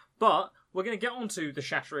degree. But we're going to get onto the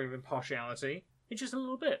shattering of impartiality in just a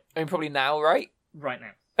little bit. I mean, probably now, right? Right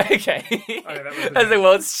now. Okay. that was the That's the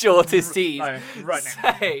world's shortest tease. Right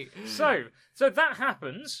now. Say. So that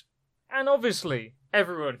happens, and obviously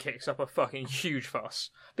everyone kicks up a fucking huge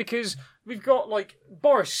fuss because we've got like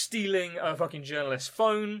Boris stealing a fucking journalist's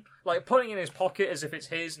phone, like putting it in his pocket as if it's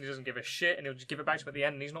his, and he doesn't give a shit, and he'll just give it back to him at the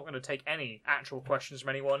end, and he's not going to take any actual questions from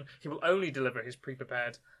anyone. He will only deliver his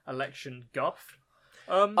pre-prepared election guff.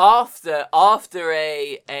 After all of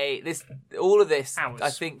this, Hours. I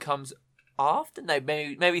think comes after. No,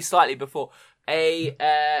 maybe slightly before.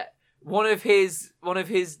 One of his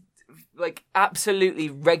like absolutely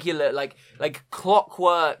regular, like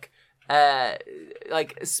clockwork,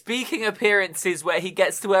 like speaking appearances where he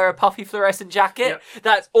gets to wear a puffy fluorescent jacket. Yep.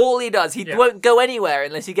 That's all he does. He won't go anywhere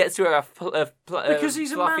unless he gets to wear because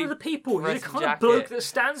he's a man of the people. He's a kind of bloke that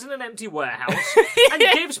stands in an empty warehouse and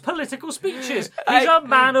gives political speeches. He's a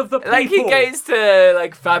man of the people. Like he goes to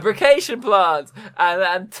like fabrication plants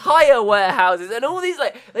and tire warehouses and all these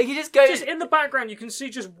like he just goes. Just in the background, you can see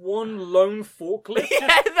just one lone forklift. Yeah,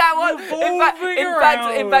 that one.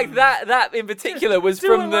 In fact, that in particular was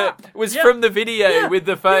from the video with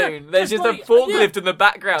the phone. There's just a forklift in the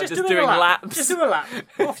background just doing laps. Just do a lap.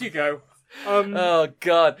 Off you go. Oh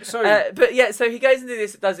God. So he goes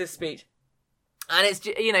and does this speech, and it's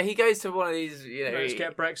he goes to one of these let's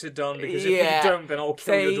get Brexit done because if you don't, then I'll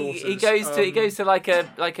kill your daughters. He goes to like a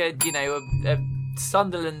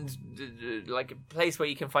Sunderland, like a place where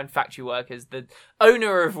you can find factory workers, the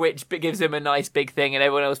owner of which gives him a nice big thing, and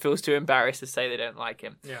everyone else feels too embarrassed to say they don't like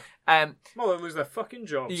him. Yeah. Well, they lose their fucking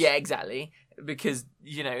jobs. Yeah, exactly. Because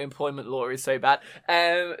employment law is so bad.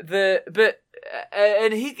 And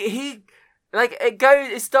he like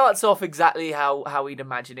it starts off exactly how we'd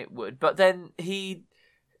imagine it would, but then he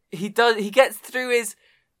gets through his.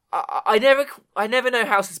 I never know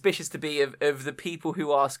how suspicious to be of the people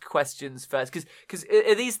who ask questions first, because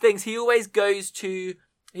these things he always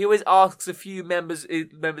asks a few members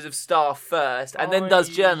of staff first, and then does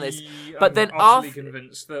journalists. But then I'm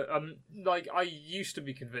convinced that I used to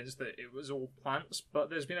be convinced that it was all plants, but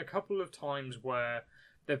there's been a couple of times where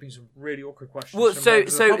there've been some really awkward questions. Well,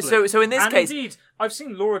 so in this case, indeed, I've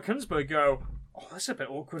seen Laura Kunsberg go, "Oh, that's a bit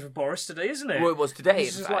awkward for Boris today, isn't it?" Well, it was today.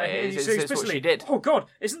 It's what she did. Oh God,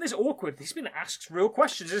 isn't this awkward? He's been asked real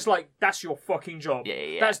questions. It's like, that's your fucking job.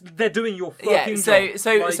 Yeah. They're doing your fucking job.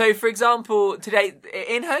 So for example, today,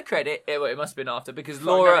 in her credit, it must have been after because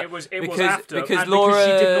Laura. It was after because Laura because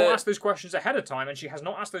she did not ask those questions ahead of time, and she has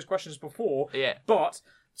not asked those questions before. Yeah, but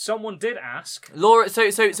someone did ask Laura. So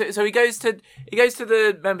he goes to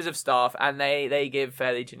the members of staff, and they give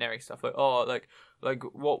fairly generic stuff like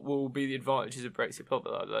what will be the advantages of Brexit, blah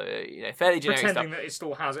blah blah, fairly generic pretending stuff. that it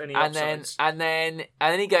still has any upsides. And then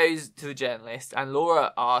he goes to the journalist, and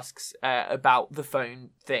Laura asks about the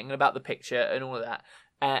phone thing and about the picture and all of that,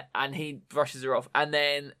 and he brushes her off, and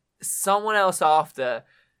then someone else after.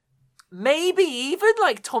 Maybe even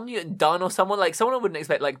like Tom Newton-Dunn or someone I wouldn't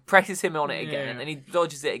expect, like presses him on it again, and he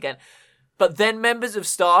dodges it again. But then members of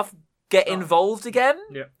staff get involved again,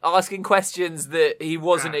 asking questions that he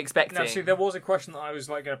wasn't expecting. Now, see, there was a question that I was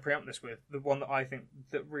going to preempt this with, the one that I think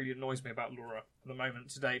that really annoys me about Laura at the moment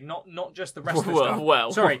today. Not just the rest of the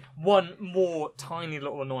stuff. Sorry, one more tiny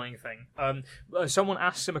little annoying thing. Someone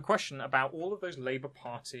asked him a question about all of those Labour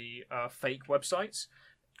Party fake websites.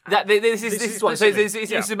 This is one. So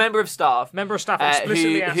it's a member of staff.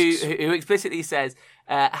 Explicitly asks, who explicitly says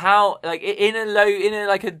how in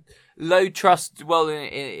a low trust world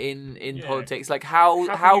in politics,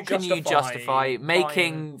 how can you justify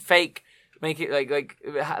making fake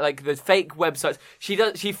the fake websites?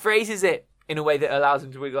 She phrases it in a way that allows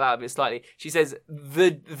him to wiggle out of it slightly. She says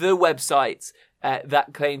the websites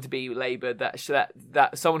that claim to be Labour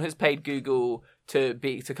that someone has paid Google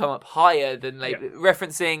to come up higher than Labour,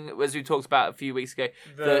 referencing, as we talked about a few weeks ago,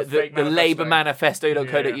 the Labour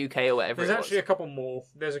manifesto.co.uk or whatever. There's actually a couple more.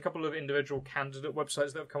 There's a couple of individual candidate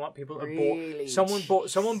websites that have come up. People have bought.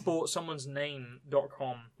 Someone bought someone's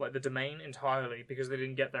name.com, like the domain entirely, because they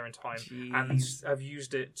didn't get there in time, and have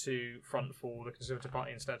used it to front for the Conservative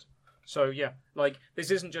Party instead. So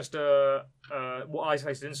this isn't just a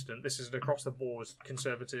isolated incident. This is an across the board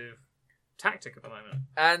Conservative tactic at the moment.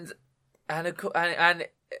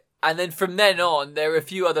 And then from then on, there are a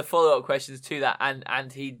few other follow-up questions to that,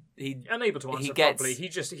 and he unable to answer properly. He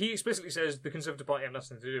explicitly says the Conservative Party have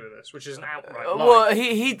nothing to do with this, which is an outright lie. Well,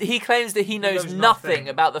 he claims that he knows nothing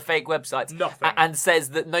about the fake websites, and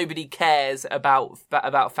says that nobody cares about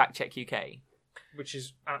Fact Check UK, which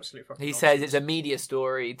is absolutely fucking. He nonsense. says it's a media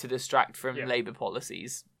story to distract from Labour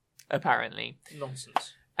policies, apparently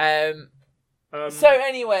nonsense. So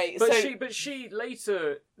anyway, But she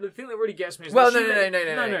later. The thing that really gets me is. Well,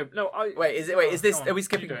 that no. Is this? Are we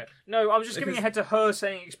skipping? No, I'm just skipping ahead to her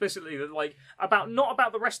saying explicitly that, like, not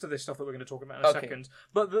about the rest of this stuff that we're going to talk about in a second,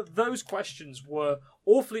 but that those questions were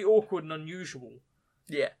awfully awkward and unusual.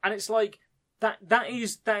 Yeah, and it's like that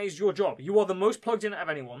is your job. You are the most plugged in out of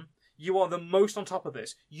anyone. You are the most on top of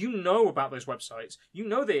this. You know about those websites. You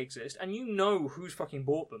know they exist, and you know who's fucking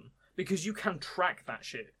bought them because you can track that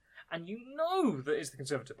shit. And you know that it's the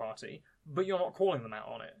Conservative Party, but you're not calling them out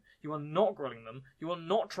on it. You are not grilling them. You are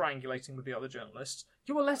not triangulating with the other journalists.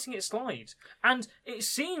 You are letting it slide. And it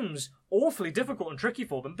seems awfully difficult and tricky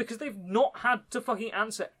for them because they've not had to fucking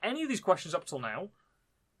answer any of these questions up till now.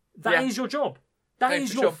 That is your job. That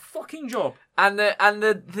is your fucking job. And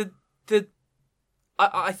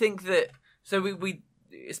I think that so we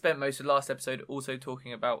spent most of the last episode also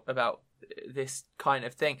talking about this kind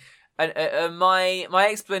of thing. And my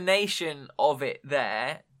explanation of it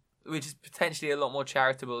there, which is potentially a lot more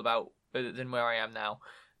charitable about than where I am now,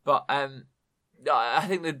 but I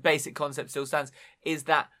think the basic concept still stands, is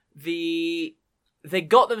that they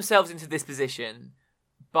got themselves into this position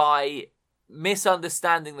by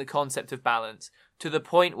misunderstanding the concept of balance to the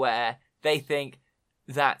point where they think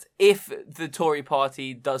that if the Tory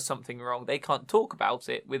party does something wrong, they can't talk about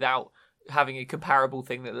it without having a comparable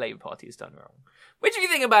thing that the Labour Party has done wrong. Which, if you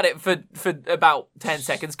think about it for about 10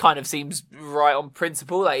 seconds, kind of seems right on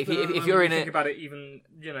principle. Like, if you're in it... think about it even,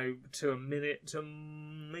 to a minute, to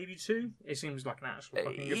maybe two, it seems like an actual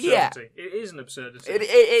fucking absurdity. Yeah. It is an absurdity.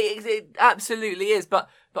 It absolutely is. But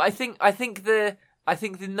I think the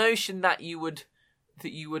notion that you would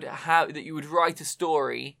write a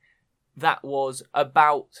story that was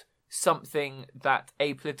about something that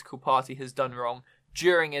a political party has done wrong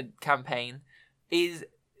during a campaign is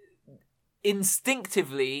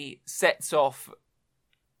instinctively sets off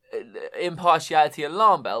impartiality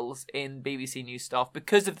alarm bells in BBC News staff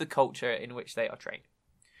because of the culture in which they are trained.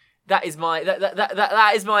 That is my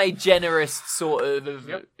that is my generous sort of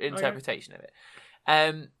interpretation of it.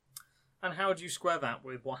 And how do you square that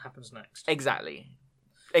with what happens next? Exactly.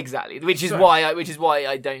 Which is why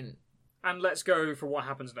I don't. And let's go for what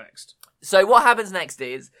happens next. So what happens next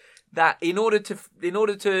is that in order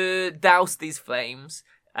to douse these flames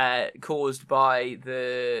caused by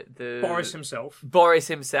the Boris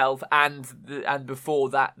himself, and before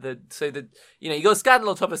that you got scandal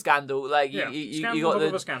on top of scandal, like you got on top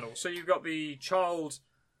of a scandal. So you've got the child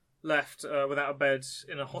left without a bed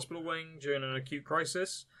in a hospital wing during an acute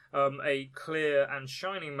crisis. A clear and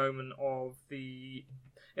shining moment of the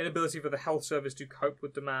inability for the health service to cope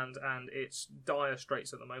with demand and its dire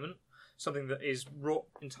straits at the moment. Something that is wrought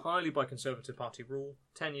entirely by Conservative Party rule.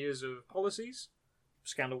 10 years of policies.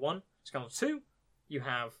 Scandal 1. Scandal 2. You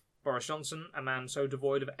have Boris Johnson, a man so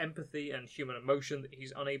devoid of empathy and human emotion that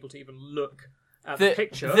he's unable to even look at the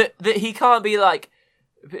picture. That he can't be like...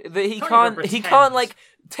 That he can't like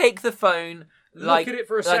take the phone... Look at it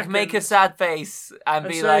for a second, make a sad face and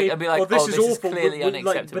be say, like, this is clearly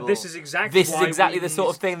unacceptable. But this is exactly the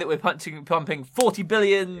sort of thing that we're pumping 40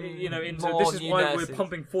 billion into. More this is why nurses. We're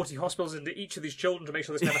pumping 40 hospitals into each of these children to make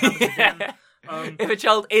sure this never happens again. If a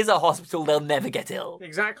child is a hospital, they'll never get ill.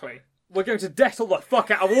 Exactly. We're going to Dettol the fuck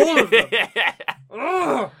out of all of them.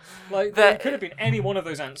 There could have been any one of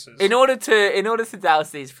those answers. In order to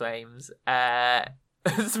douse these flames,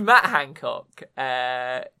 it's Matt Hancock,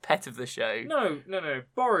 pet of the show. No.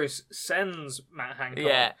 Boris sends Matt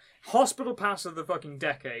Hancock, hospital pass of the fucking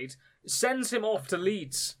decade, sends him off to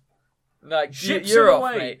Leeds. Like, Ships you're him off,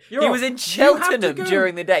 away. mate. You're he off. was in Cheltenham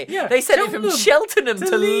during the day. Yeah, they sent him from Cheltenham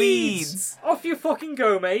to Leeds. Off you fucking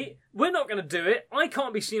go, mate. We're not going to do it. I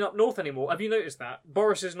can't be seen up north anymore. Have you noticed that?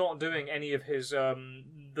 Boris is not doing any of his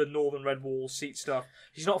the Northern Red Wall seat stuff.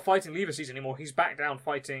 He's not fighting Leaver seats anymore. He's back down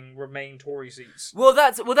fighting Remain Tory seats.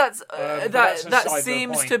 That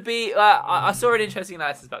seems to be. I saw an interesting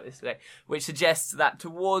analysis about this today, which suggests that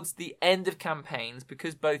towards the end of campaigns,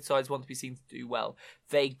 because both sides want to be seen to do well,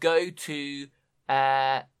 they go to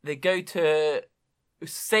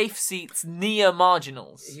safe seats near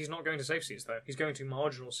marginals. He's not going to safe seats though. He's going to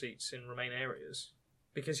marginal seats in Remain areas.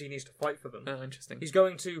 Because he needs to fight for them. Oh, interesting. He's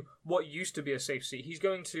going to what used to be a safe seat. He's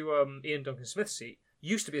going to Ian Duncan Smith's seat.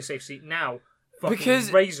 Used to be a safe seat, now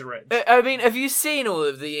fucking razor edge. I mean, have you seen all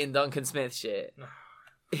of the Ian Duncan Smith shit?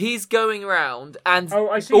 He's going around and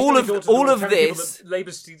all of this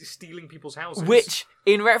Labour's stealing people's houses, which,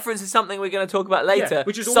 in reference to something we're going to talk about later,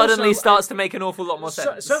 which is suddenly starts to make an awful lot more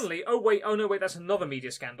sense. Suddenly, oh no, that's another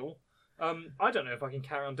media scandal. I don't know if I can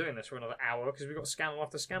carry on doing this for another hour because we've got scandal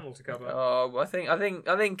after scandal to cover. Oh, I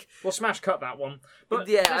think. We'll smash cut that one. But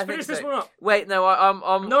yeah, let's finish this one up. Wait, no,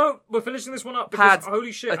 I'm. No, we're finishing this one up because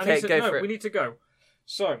holy shit! Okay, go for it. We need to go.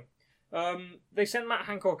 So, they send Matt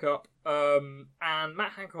Hancock up, and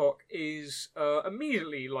Matt Hancock is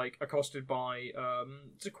immediately accosted by,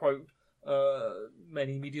 to quote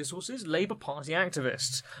many media sources, Labour Party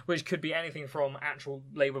activists, which could be anything from actual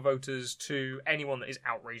Labour voters to anyone that is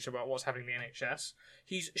outraged about what's happening in the NHS.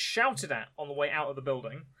 He's shouted at on the way out of the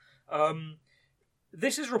building.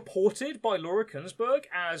 This is reported by Laura Kuenssberg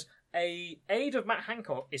as a aide of Matt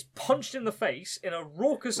Hancock is punched in the face in a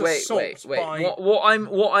raucous assault. Wait. By What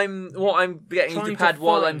I'm getting into pad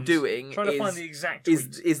while I'm doing trying to find the exact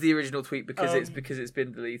tweet. is the original tweet because it's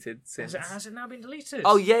been deleted since. Has it now been deleted?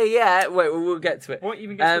 Oh yeah. Wait, we'll get to it. Won't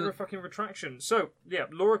even get to the fucking retraction. So yeah,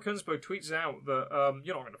 Laura Kuenssberg tweets out that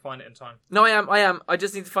you're not going to find it in time. No, I am. I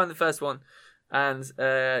just need to find the first one, and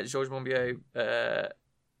Georges Monbiot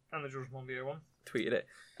and the Georges Monbiot one tweeted it.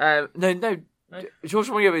 No. Georges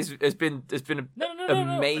Monbiot has been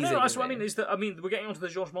amazing. No, that's what I mean. Is that we're getting onto the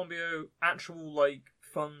Georges Monbiot actual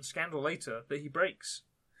fun scandal later that he breaks.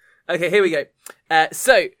 Okay, here we go.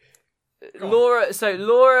 So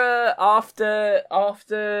Laura, after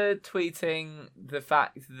tweeting the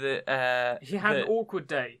fact that he had an awkward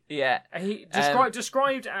day. Yeah, and he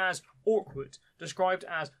described as awkward, described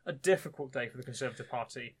as a difficult day for the Conservative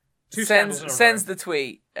Party. Sends the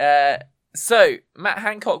tweet. So, Matt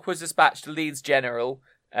Hancock was dispatched to Leeds General,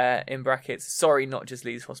 in brackets, sorry, not just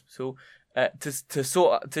Leeds Hospital,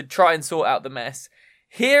 to try and sort out the mess.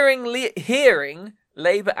 Hearing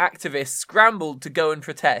Labour activists scrambled to go and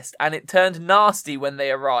protest, and it turned nasty when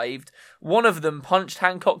they arrived. One of them punched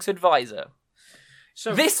Hancock's advisor.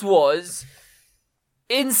 So this was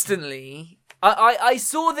instantly. I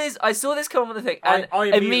saw this come on the thing, and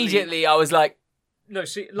immediately I was like. No,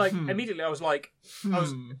 see, immediately I was like,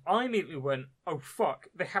 I immediately went, oh fuck,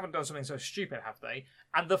 they haven't done something so stupid, have they?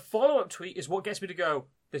 And the follow-up tweet is what gets me to go,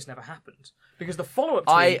 this never happened. Because the follow-up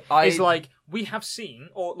tweet is we have seen,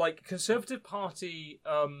 or Conservative Party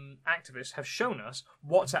activists have shown us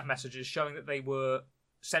WhatsApp messages showing that they were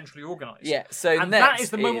centrally organised. Yeah, that is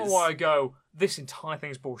the moment where I go, this entire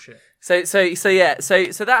thing is bullshit. So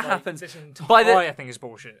that happens. This entire thing is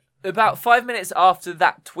bullshit. About 5 minutes after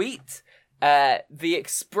that tweet, the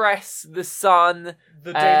Express, the Sun,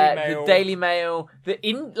 the Daily Mail, the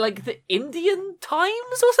Indian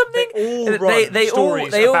Times or something. They all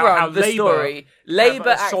run the story.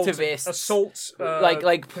 Labour activists assaults,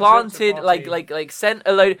 planted, sent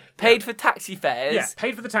a load, paid for taxi fares. Yeah,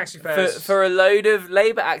 paid for the taxi fares for a load of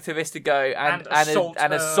Labour activists to go and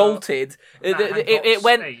assaulted. It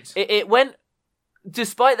went.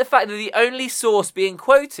 Despite the fact that the only source being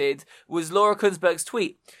quoted was Laura Kuenssberg's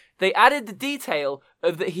tweet. They added the detail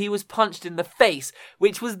of that he was punched in the face,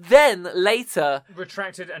 which was then later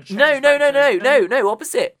retracted and changed. No,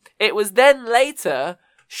 opposite. It was then later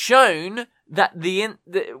shown that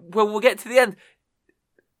we'll get to the end.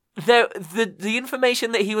 The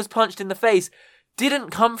information that he was punched in the face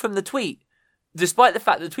didn't come from the tweet. Despite the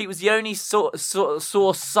fact that the tweet was the only source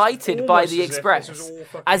cited by the Express,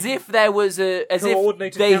 as if there was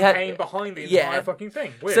coordinated campaign behind the entire fucking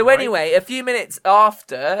thing. Weird, so anyway, a few minutes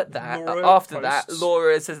after that,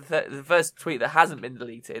 Laura says the first tweet that hasn't been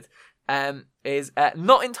deleted is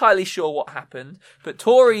not entirely sure what happened, but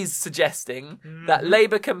Tories suggesting that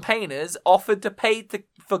Labour campaigners offered to pay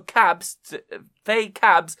cabs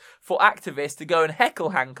for activists to go and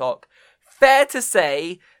heckle Hancock. Fair to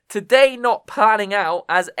say. Today not planning out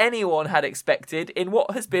as anyone had expected in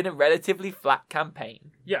what has been a relatively flat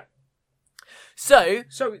campaign. Yeah. So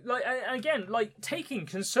again, taking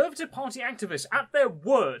Conservative Party activists at their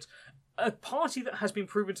word, a party that has been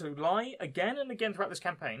proven to lie again and again throughout this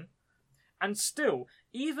campaign, and still,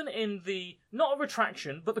 even in the, not a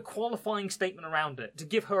retraction, but the qualifying statement around it, to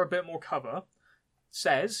give her a bit more cover,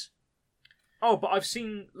 says... Oh, but I've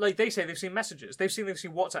seen, they say they've seen messages. They've seen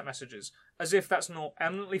WhatsApp messages. As if that's not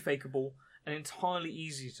eminently fakeable and entirely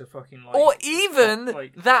easy to fucking, Or even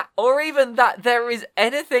that there is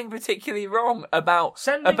anything particularly wrong about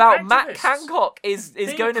Matt Hancock is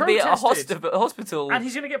going to be at a hospital. And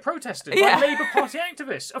he's going to get protested by Labour Party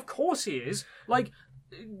activists. Of course he is.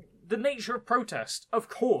 The nature of protest, of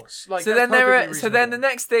course. So then the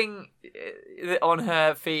next thing on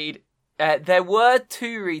her feed... there were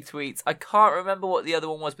 2 retweets. I can't remember what the other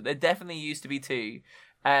one was, but there definitely used to be 2.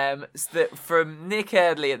 From Nick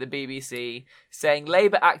Eardley at the BBC, saying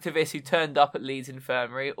Labour activists who turned up at Leeds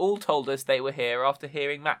Infirmary all told us they were here after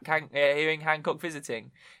hearing Hancock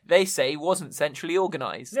visiting. They say he wasn't centrally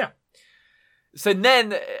organised. Yeah. So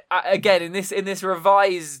then, again, in this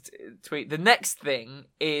revised tweet, the next thing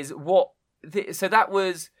is so that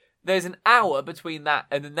was, there's an hour between that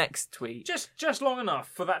and the next tweet. Just long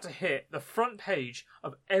enough for that to hit the front page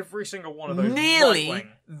of every single one of those.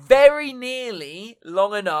 Very nearly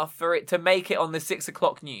long enough for it to make it on the 6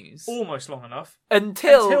 o'clock news. Almost long enough.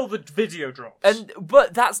 Until the video drops.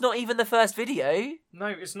 But that's not even the first video. No,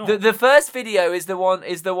 it's not. The first video is the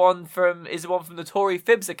one from the Tory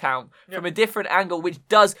Fibs account from a different angle, which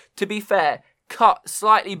does, to be fair, cut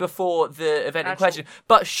slightly before the event in question,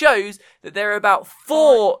 but shows that there are about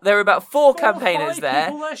four campaigners there.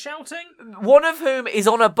 People there shouting. One of whom is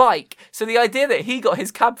on a bike. So the idea that he got his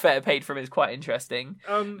cab fare paid from is quite interesting.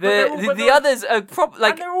 The others are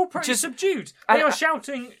and they're all pretty subdued. They are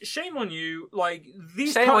shouting, "Shame on you!" Like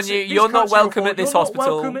these. Shame on you! You're not welcome at this hospital.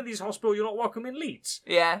 You're not welcome at this hospital. You're not welcome in Leeds.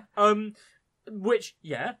 Yeah.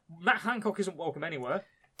 Matt Hancock isn't welcome anywhere.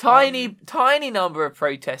 Tiny number of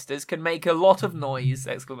protesters can make a lot of noise!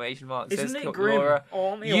 Exclamation mark. Isn't says it grim? Laura.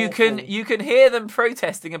 You awful? can hear them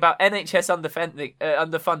protesting about NHS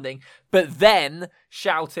underfunding, but then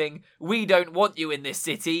shouting, "We don't want you in this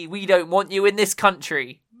city. We don't want you in this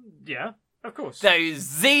country." Yeah, of course. Those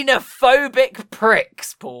xenophobic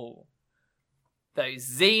pricks, Paul. Those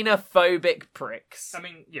xenophobic pricks. I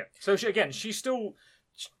mean, yeah. So she's still.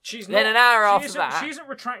 She's not, then an hour after that, she isn't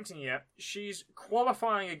retracting yet. She's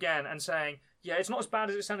qualifying again and saying, "Yeah, it's not as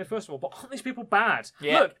bad as it sounded first of all, but aren't these people bad?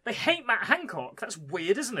 Yeah. Look, they hate Matt Hancock. That's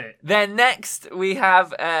weird, isn't it?" Then next we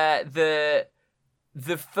have the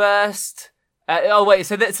first.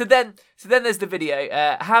 So then there's the video.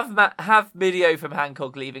 Have video from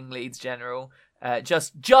Hancock leaving Leeds General.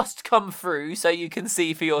 Just come through so you can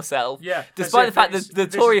see for yourself. Yeah. Despite the fact that the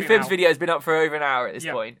Tory Fibs video has been up for over an hour at this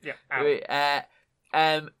point. Yeah.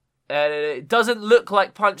 It doesn't look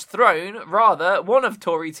like punch thrown. Rather, one of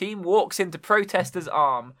Tory team walks into protester's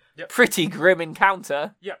arm. Yep. Pretty grim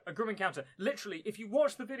encounter. Yeah, a grim encounter. Literally, if you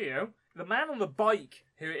watch the video, the man on the bike,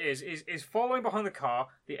 who it is following behind the car.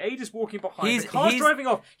 The aide is walking behind. The car's driving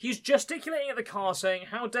off. He's gesticulating at the car, saying,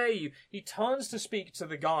 "How dare you?" He turns to speak to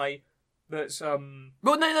the guy. That's Well,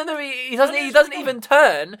 no. He doesn't even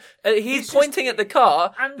turn. He's pointing at the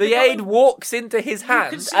car. And the aide walks into his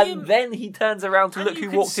hand, and then he turns around to look who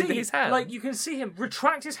walked into his hand. Like you can see him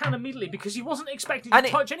retract his hand immediately because he wasn't expecting to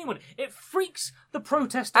touch anyone. It freaks the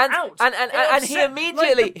protester out, and he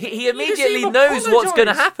immediately knows what's going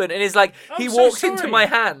to happen, and is like, he walked into my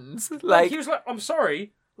hands. Like he was like, "I'm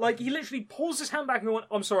sorry." Like he literally pulls his hand back and went,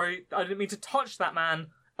 "I'm sorry, I didn't mean to touch that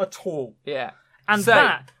man at all." Yeah. And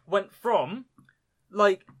that went from,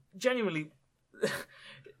 like, genuinely,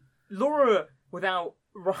 Laura, without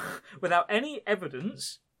any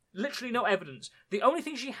evidence, literally no evidence. The only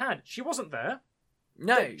thing she had, she wasn't there.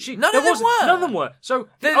 No, none of them were. So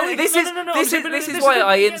this is why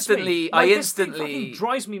I instantly This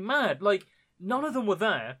drives me mad. Like, none of them were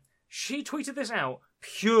there. She tweeted this out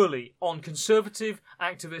purely on conservative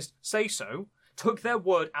activist say so, took their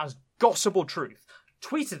word as gospel truth,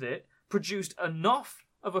 tweeted it. Produced enough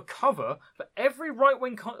of a cover for every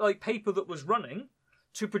right-wing paper that was running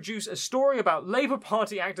to produce a story about Labour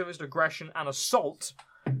Party activist aggression and assault,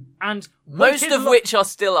 and most of which are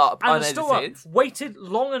still up, unedited. Waited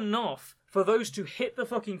long enough for those to hit the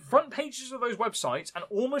fucking front pages of those websites and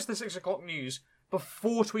almost the 6 o'clock news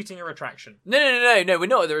before tweeting a retraction. No, we're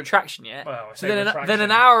not at the retraction yet. Well, so then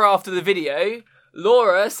an hour after the video,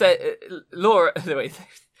 Laura says,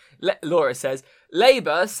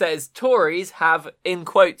 Labour says Tories have, in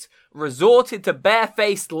quotes, resorted to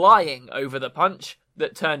barefaced lying over the punch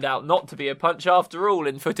that turned out not to be a punch after all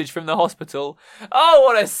in footage from the hospital. Oh,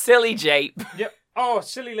 what a silly jape. Yep. Oh,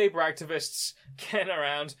 silly Labour activists getting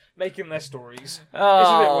around, making their stories. Oh, it's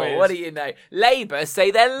a bit weird. What do you know? Labour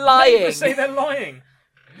say they're lying.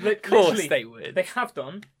 Of course they would. They have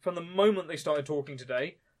done, from the moment they started talking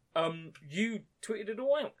today. You tweeted it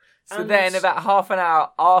all out. So then, about half an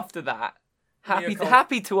hour after that,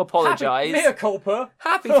 happy to apologise. Mea culpa.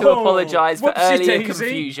 Happy to apologise for earlier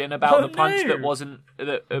confusion about the punch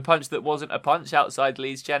that wasn't a punch outside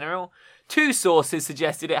Leeds General. 2 sources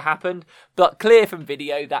suggested it happened, but clear from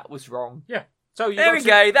video that was wrong. Yeah. So there we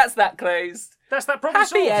go. That's that closed. That's that problem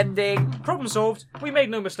solved. Happy ending. Problem solved. We made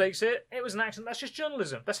no mistakes here. It was an accident. That's just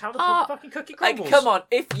journalism. That's how the fucking cookie crumbles. Like, come on.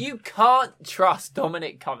 If you can't trust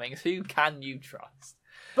Dominic Cummings, who can you trust?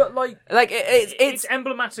 But it's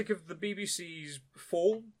emblematic of the BBC's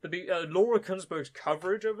fall, Laura Kunsberg's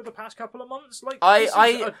coverage over the past couple of months. Like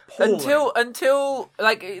I personally still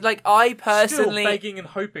begging and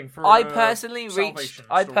hoping for. I personally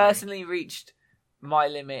reached my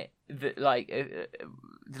limit. The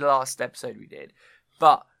last episode we did,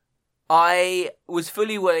 but I was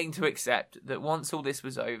fully willing to accept that once all this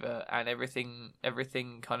was over and everything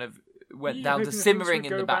kind of went down to simmering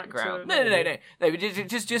in the background. No.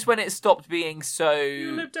 Just when it stopped being so.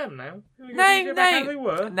 You Lib Dem now.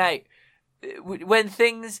 No.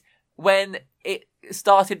 When it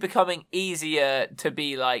started becoming easier to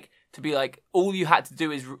be like all you have to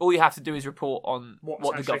do is report on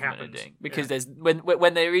what the government are doing, because there's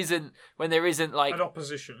when there isn't like an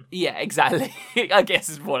opposition. Yeah, exactly. I guess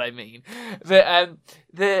is what I mean. That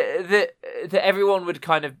everyone would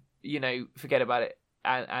kind of forget about it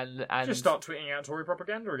and just start tweeting out Tory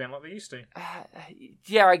propaganda again like they used to.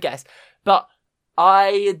 Yeah, I guess, but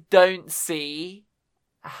I don't see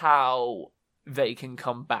how they can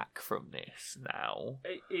come back from this now.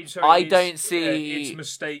 I don't see... it's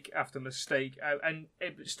mistake after mistake, and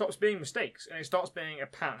it stops being mistakes, and it starts being a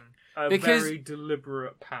pattern, very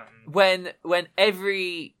deliberate pattern. When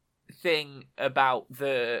everything about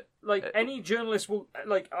the... any journalist will...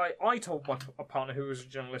 I told a partner who was a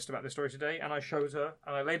journalist about this story today, and I showed her,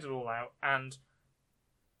 and I laid it all out, and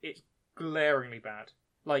it's glaringly bad.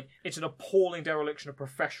 It's an appalling dereliction of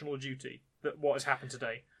professional duty, that what has happened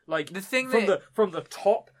today. The thing from the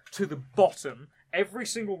top to the bottom, every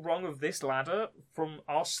single rung of this ladder, from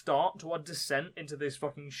our start to our descent into this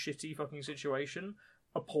fucking shitty fucking situation,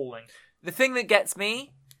 appalling. The thing that gets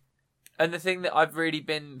me, and the thing that I've really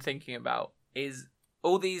been thinking about, is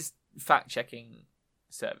all these fact-checking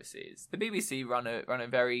services. The BBC run a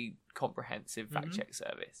very comprehensive fact-check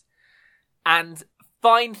service, and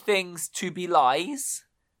find things to be lies,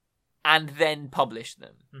 and then publish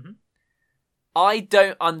them. Mm-hmm. I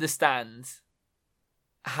don't understand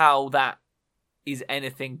how that is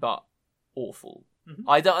anything but awful. Mm-hmm.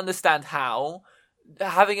 I don't understand how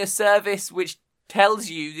having a service which tells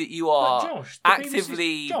you that you are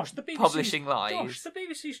actively publishing lies. Josh, the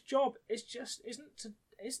BBC's job isn't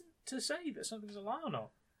to say that something's a lie or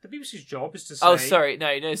not. The BBC's job is to say... Oh, sorry.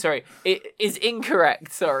 No, sorry. It is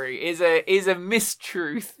incorrect, sorry. Is a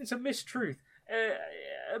mistruth. It's a mistruth.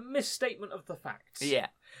 A misstatement of the facts. Yeah.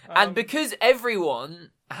 And because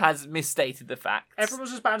everyone has misstated the facts...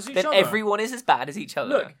 Everyone's as bad as each then other. Everyone is as bad as each other.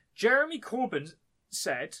 Look, Jeremy Corbyn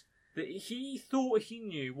said that he thought he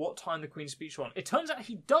knew what time the Queen's speech was on. It turns out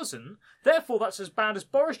he doesn't. Therefore, that's as bad as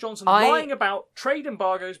Boris Johnson lying about trade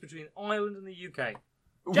embargoes between Ireland and the UK.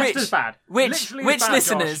 Just as bad. Which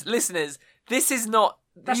listeners, this is not...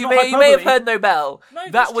 You not may have heard Nobel. No,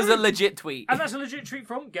 that was true. a legit tweet. And that's a legit tweet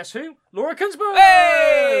from, guess who? Laura Kunsberg!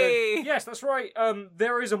 Hey! Yes, that's right.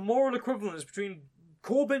 There is a moral equivalence between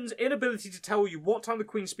Corbyn's inability to tell you what time the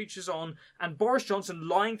Queen's speech is on and Boris Johnson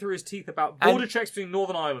lying through his teeth about border checks between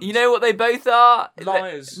Northern Ireland. You know what they both are?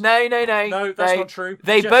 Liars. No. No, that's not true.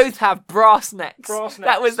 They both have brass necks. Brass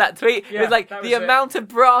necks. That was that tweet. Yeah, it was the amount of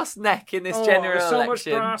brass neck in this general there's so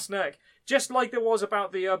election. much brass neck. Just like there was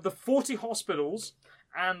about the 40 hospitals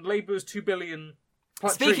and Labour's 2 billion.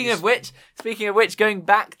 Speaking of which, going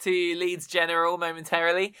back to Leeds General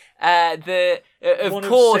momentarily, of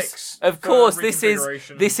course, this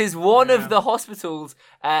is one of the hospitals.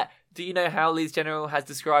 Do you know how Leeds General has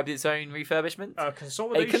described its own refurbishment? A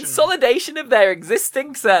consolidation of their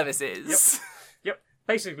existing services. Yep.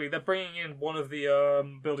 Basically, they're bringing in one of the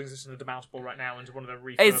buildings that's in the demounceable right now into one of their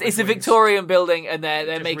refurbished It's a Victorian building, and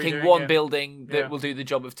they're making one building that will do the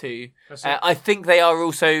job of two. I think they are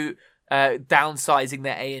also downsizing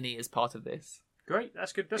their A&E as part of this. Great,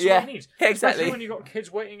 that's good. That's what it needs. Exactly. Especially when you've got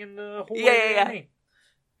kids waiting in the hallway of the A&E.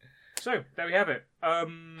 So, there we have it.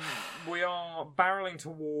 We are barreling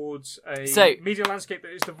towards a media landscape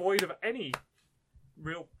that is devoid of any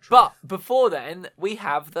real truth. But before then, we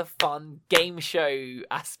have the fun game show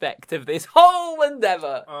aspect of this whole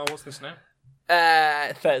endeavour. What's this now?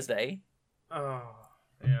 Thursday. Oh,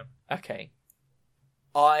 yeah. Okay.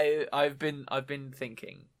 I've been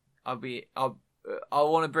thinking. I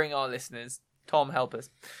want to bring our listeners. Tom, help us.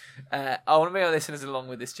 I want to bring our listeners along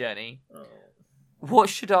with this journey. Oh. What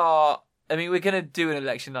should we're going to do an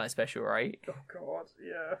election night special, right? Oh God,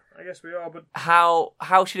 yeah. I guess we are, but how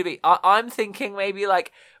should it be? I'm thinking maybe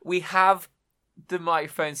we have the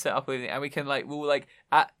microphone set up with it, and we can we'll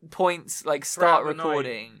at points start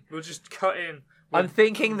recording. Night, we'll just cut in. I'm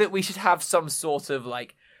thinking that we should have some sort of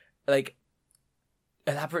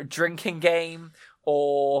elaborate drinking game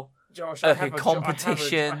or Josh, a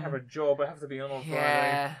competition. I have a job. I have to be on Friday.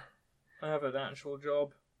 Yeah. I have an actual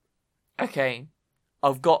job. Okay.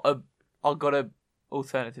 I've got a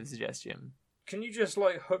alternative suggestion. Can you just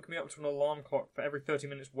hook me up to an alarm clock for every 30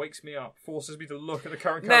 minutes, wakes me up, forces me to look at the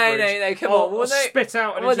current No, coverage? come on. I'll spit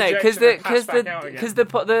out an Well, no, interjection and pass back out again. because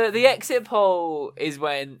the exit poll is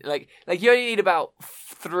when like you only need about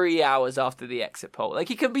 3 hours after the exit poll. Like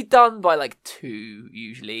it can be done by 2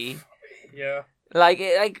 usually. Yeah.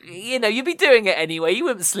 You'd be doing it anyway. You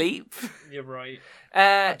wouldn't sleep. You're right.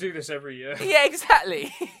 I do this every year. Yeah,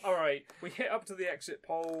 exactly. All right, we hit up to the exit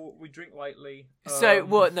poll. We drink lightly. So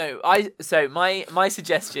what? No, my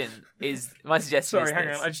suggestion is Sorry, hang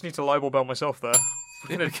on. I just need to libel bell myself there.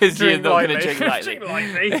 Because you're not going to drink lightly. Drink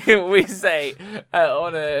lightly. We say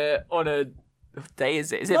on a what day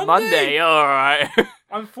is it? Is it Monday? All right.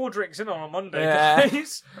 I'm 4 drinks in on a Monday,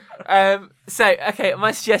 guys. So okay,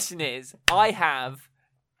 my suggestion is I have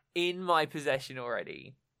in my possession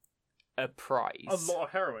already a prize. A lot of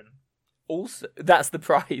heroin. Also, that's the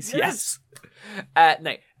prize. Yes.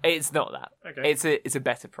 No, it's not that. Okay. It's a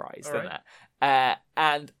better prize than that.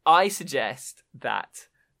 And I suggest that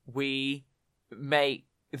we take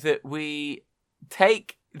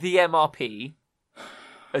the MRP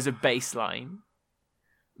as a baseline,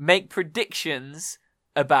 make predictions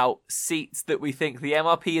about seats that we think the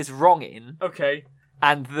MRP is wrong in. Okay.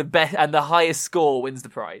 And the highest score wins the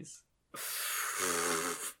prize.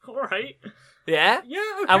 All right. Yeah? Yeah,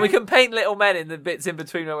 okay. And we can paint little men in the bits in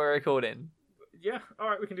between when we're recording. Yeah, all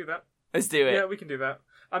right, we can do that. Let's do it. Yeah, we can do that.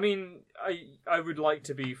 I mean, I would like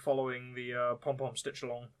to be following the pom-pom stitch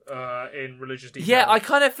along in religious detail. Yeah, I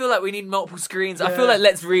kind of feel like we need multiple screens. Yeah. I feel like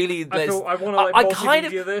let's I want to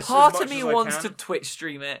multimedia this. Part of me wants to Twitch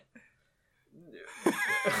stream it.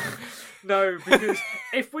 No, because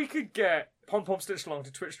if we could get Pom-Pom Stitch Along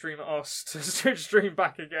to Twitch stream us, to Twitch stream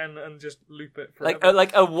back again and just loop it forever.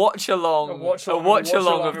 Like a watch along of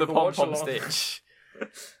the Pom-Pom Stitch.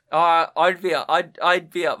 I'd be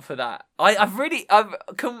up for that. Can we?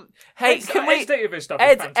 Database stuff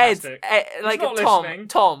is fantastic. Ed,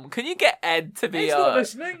 Tom, can you get Ed to be? Ed's not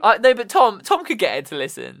listening. No, but Tom could get Ed to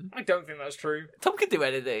listen. I don't think that's true. Tom can do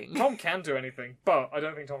anything. Tom can do anything, but I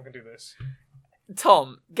don't think Tom can do this.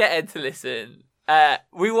 Tom, get Ed to listen. Let's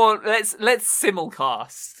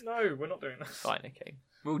simulcast. No, we're not doing that. Fine, okay.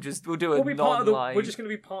 We'll do a non-live. We're just going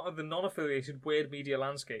to be part of the non-affiliated weird media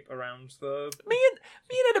landscape around the. Me and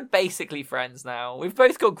Ed are basically friends now. We've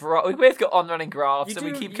both got on-running graphs, and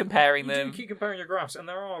we keep comparing them. You do keep comparing your graphs, and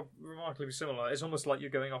they are remarkably similar. It's almost like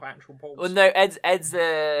you're going off actual polls. Well, no, Ed's. I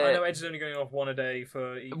know Ed's only going off one a day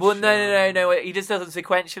for each. Well, no. He just does it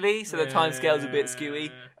sequentially, so the timescale's a bit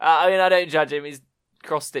skewy. I mean, I don't judge him. He's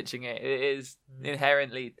cross-stitching it. It is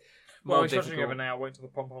inherently. Well, he's touching over now. Wait till the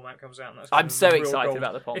Pom-Pom app comes out. And that's I'm so excited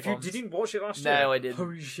about the Pom-Poms. Did you watch it last year? No, I didn't.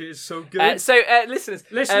 Holy shit, it's so good.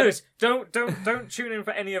 Listeners, don't tune in for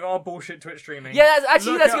any of our bullshit Twitch streaming. Yeah, that's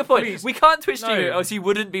a good point. Please. We can't Twitch stream it, or else you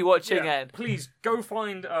wouldn't be watching Ed. Please go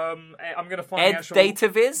find. I'm gonna find Ed's the actual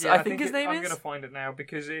Dataviz. Yeah, I think his name is. I'm gonna find it now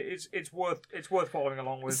because it's worth following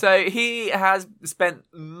along with. So he has spent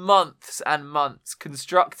months and months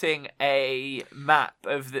constructing a map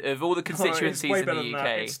of all the constituencies in the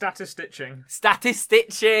UK. It's statistitching.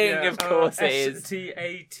 Statistitching, of course it is.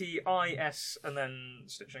 STATIS and then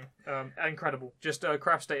stitching. Incredible. Just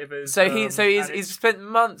crafts Dataviz. So he's spent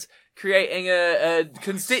months creating a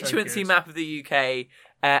constituency map of the UK.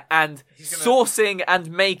 And sourcing and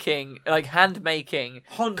making, hand making,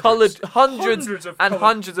 hundreds of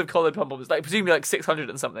coloured pom-poms, presumably 600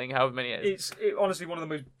 and something, however many it is. It's honestly one of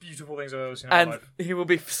the most beautiful things I've ever seen in my life. And he will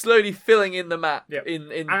be slowly filling in the map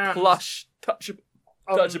in plush,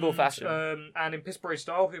 touchable fashion. And in piss parade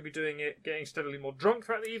style, he'll be doing it, getting steadily more drunk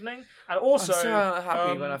throughout the evening. And also, I'm so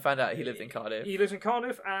happy when I found out he lived in Cardiff. He lives in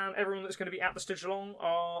Cardiff, and everyone that's going to be at the Stitch Along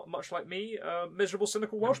are, much like me, miserable,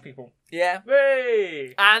 cynical Welsh people. Yeah.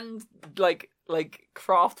 Hey! And,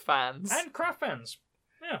 craft fans. And craft fans.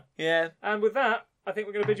 Yeah. Yeah. And with that, I think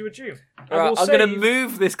we're going to bid you adieu. Alright, I'm going to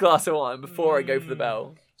move this glass of wine before I go for the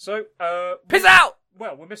bell. So, Piss out!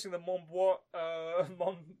 Well, we're missing the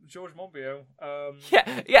George Monbiot.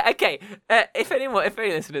 Yeah, okay. If any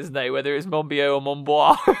listeners know whether it's Monbiot or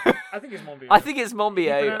Monbois. I think it's Monbiot. I think it's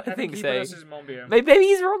Monbiot. I think so. Monbiot. Maybe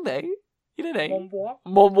he's wrong though. You don't know.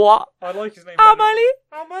 Monbois. I like his name. Amélie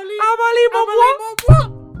Monbois.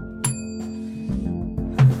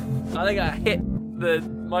 I think I hit the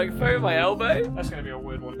microphone with my elbow. That's going to be a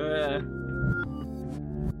weird one. Yeah.